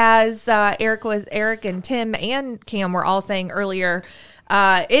announcements. As Eric and Tim and Cam were all saying earlier,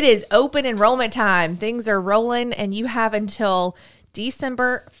 it is open enrollment time. Things are rolling, and you have until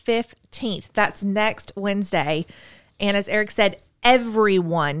December 15th. That's next Wednesday. And as Eric said,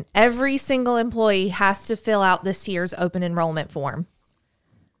 every single employee has to fill out this year's open enrollment form.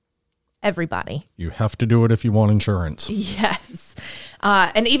 Everybody. You have to do it if you want insurance. Yes.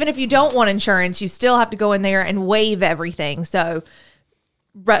 And even if you don't want insurance, you still have to go in there and waive everything. So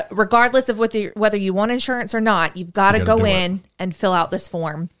regardless of whether you want insurance or not, you've got to You gotta go do in and fill out this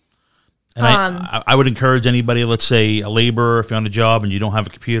form. And I would encourage anybody, let's say a laborer, if you're on a job and you don't have a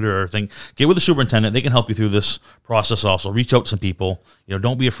computer or thing, get with the superintendent. They can help you through this process also. Reach out to some people.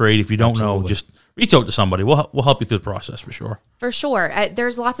 Don't be afraid. If you don't know, Absolutely. just reach out to somebody. We'll help you through the process for sure. For sure.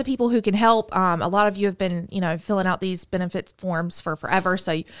 There's lots of people who can help. A lot of you have been, filling out these benefits forms for forever,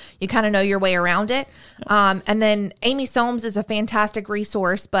 so you kind of know your way around it. And then Amy Soames is a fantastic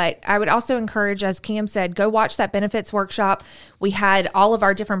resource, but I would also encourage, as Cam said, go watch that benefits workshop. We had all of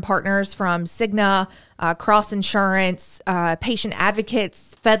our different partners from Cigna, Cross Insurance, Patient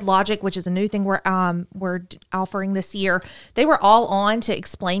Advocates, FedLogic, which is a new thing we're offering this year. They were all on to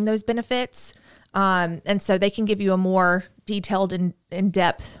explain those benefits. And so they can give you a more detailed and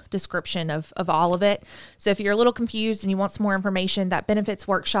in-depth description of all of it. So if you're a little confused and you want some more information, that benefits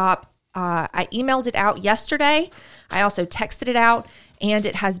workshop, I emailed it out yesterday. I also texted it out, and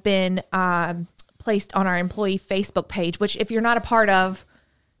it has been placed on our employee Facebook page, which if you're not a part of,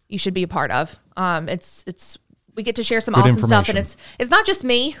 you should be a part of. We get to share some awesome stuff, and it's not just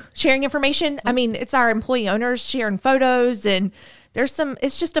me sharing information. I mean, it's our employee owners sharing photos, and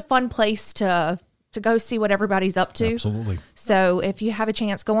it's just a fun place to go see what everybody's up to. Absolutely. So if you have a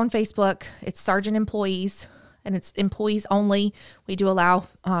chance, go on Facebook. It's Sargent Employees, and it's employees only. We do allow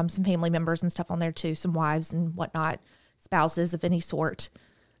some family members and stuff on there too, some wives and whatnot, spouses of any sort.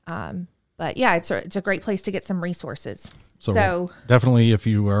 But yeah, it's a great place to get some resources. So definitely, if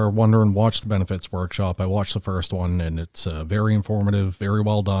you are wondering, watch the benefits workshop. I watched the first one, and it's very informative, very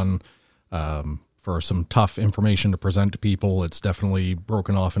well done. For some tough information to present to people, it's definitely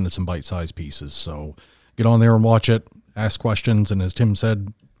broken off into some bite-sized pieces. So get on there and watch it, ask questions, and as Tim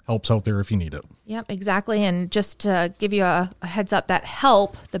said, help's out there if you need it. Yep, exactly. And just to give you a heads up, that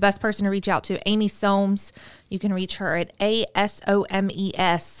help, the best person to reach out to, Amy Soames. You can reach her at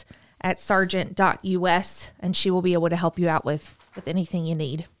ASOMES@sargent.us, and she will be able to help you out with anything you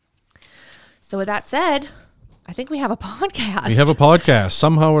need. So with that said, I think we have a podcast. We have a podcast.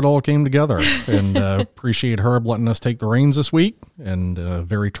 Somehow it all came together, and appreciate Herb letting us take the reins this week, and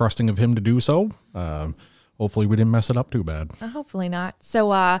very trusting of him to do so. Hopefully we didn't mess it up too bad. Hopefully not.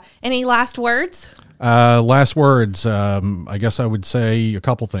 So any last words? Last words. I guess I would say a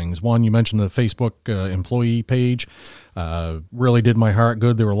couple things. One, you mentioned the Facebook employee page. Really did my heart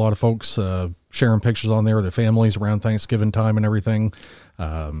good. There were a lot of folks sharing pictures on there of their families around Thanksgiving time and everything.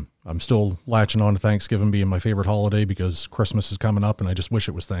 I'm still latching on to Thanksgiving being my favorite holiday because Christmas is coming up and I just wish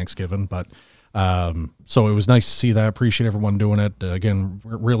it was Thanksgiving. But so it was nice to see that. Appreciate everyone doing it. Again,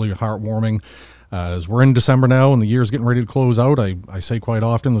 really heartwarming. As we're in December now and the year's getting ready to close out, I say quite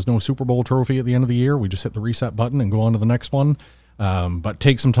often there's no Super Bowl trophy at the end of the year. We just hit the reset button and go on to the next one. But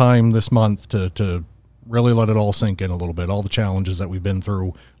take some time this month to really let it all sink in a little bit. All the challenges that we've been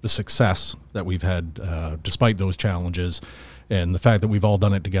through, the success that we've had despite those challenges, and the fact that we've all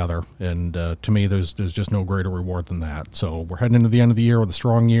done it together. And to me, there's just no greater reward than that. So we're heading into the end of the year with a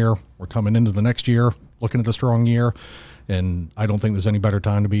strong year. We're coming into the next year looking at a strong year. And I don't think there's any better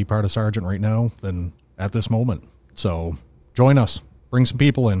time to be part of Sargent right now than at this moment. So join us. Bring some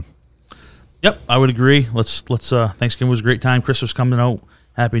people in. Yep, I would agree. Let's Thanksgiving was a great time. Christmas coming out.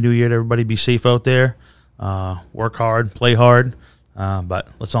 Happy New Year to everybody. Be safe out there. Work hard, play hard. But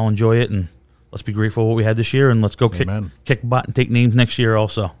let's all enjoy it, and let's be grateful for what we had this year, and let's go kick butt and take names next year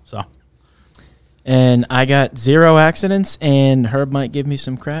also. So. And I got 0 accidents, and Herb might give me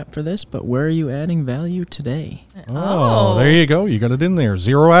some crap for this, but where are you adding value today? Oh, there you go. You got it in there.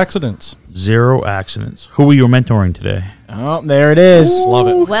 0 accidents. 0 accidents. Who are you mentoring today? Oh, there it is. Ooh, love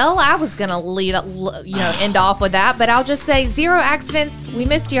it. Well, I was going to end off with that, but I'll just say 0 accidents. We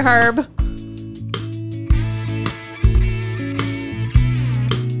missed you, Herb.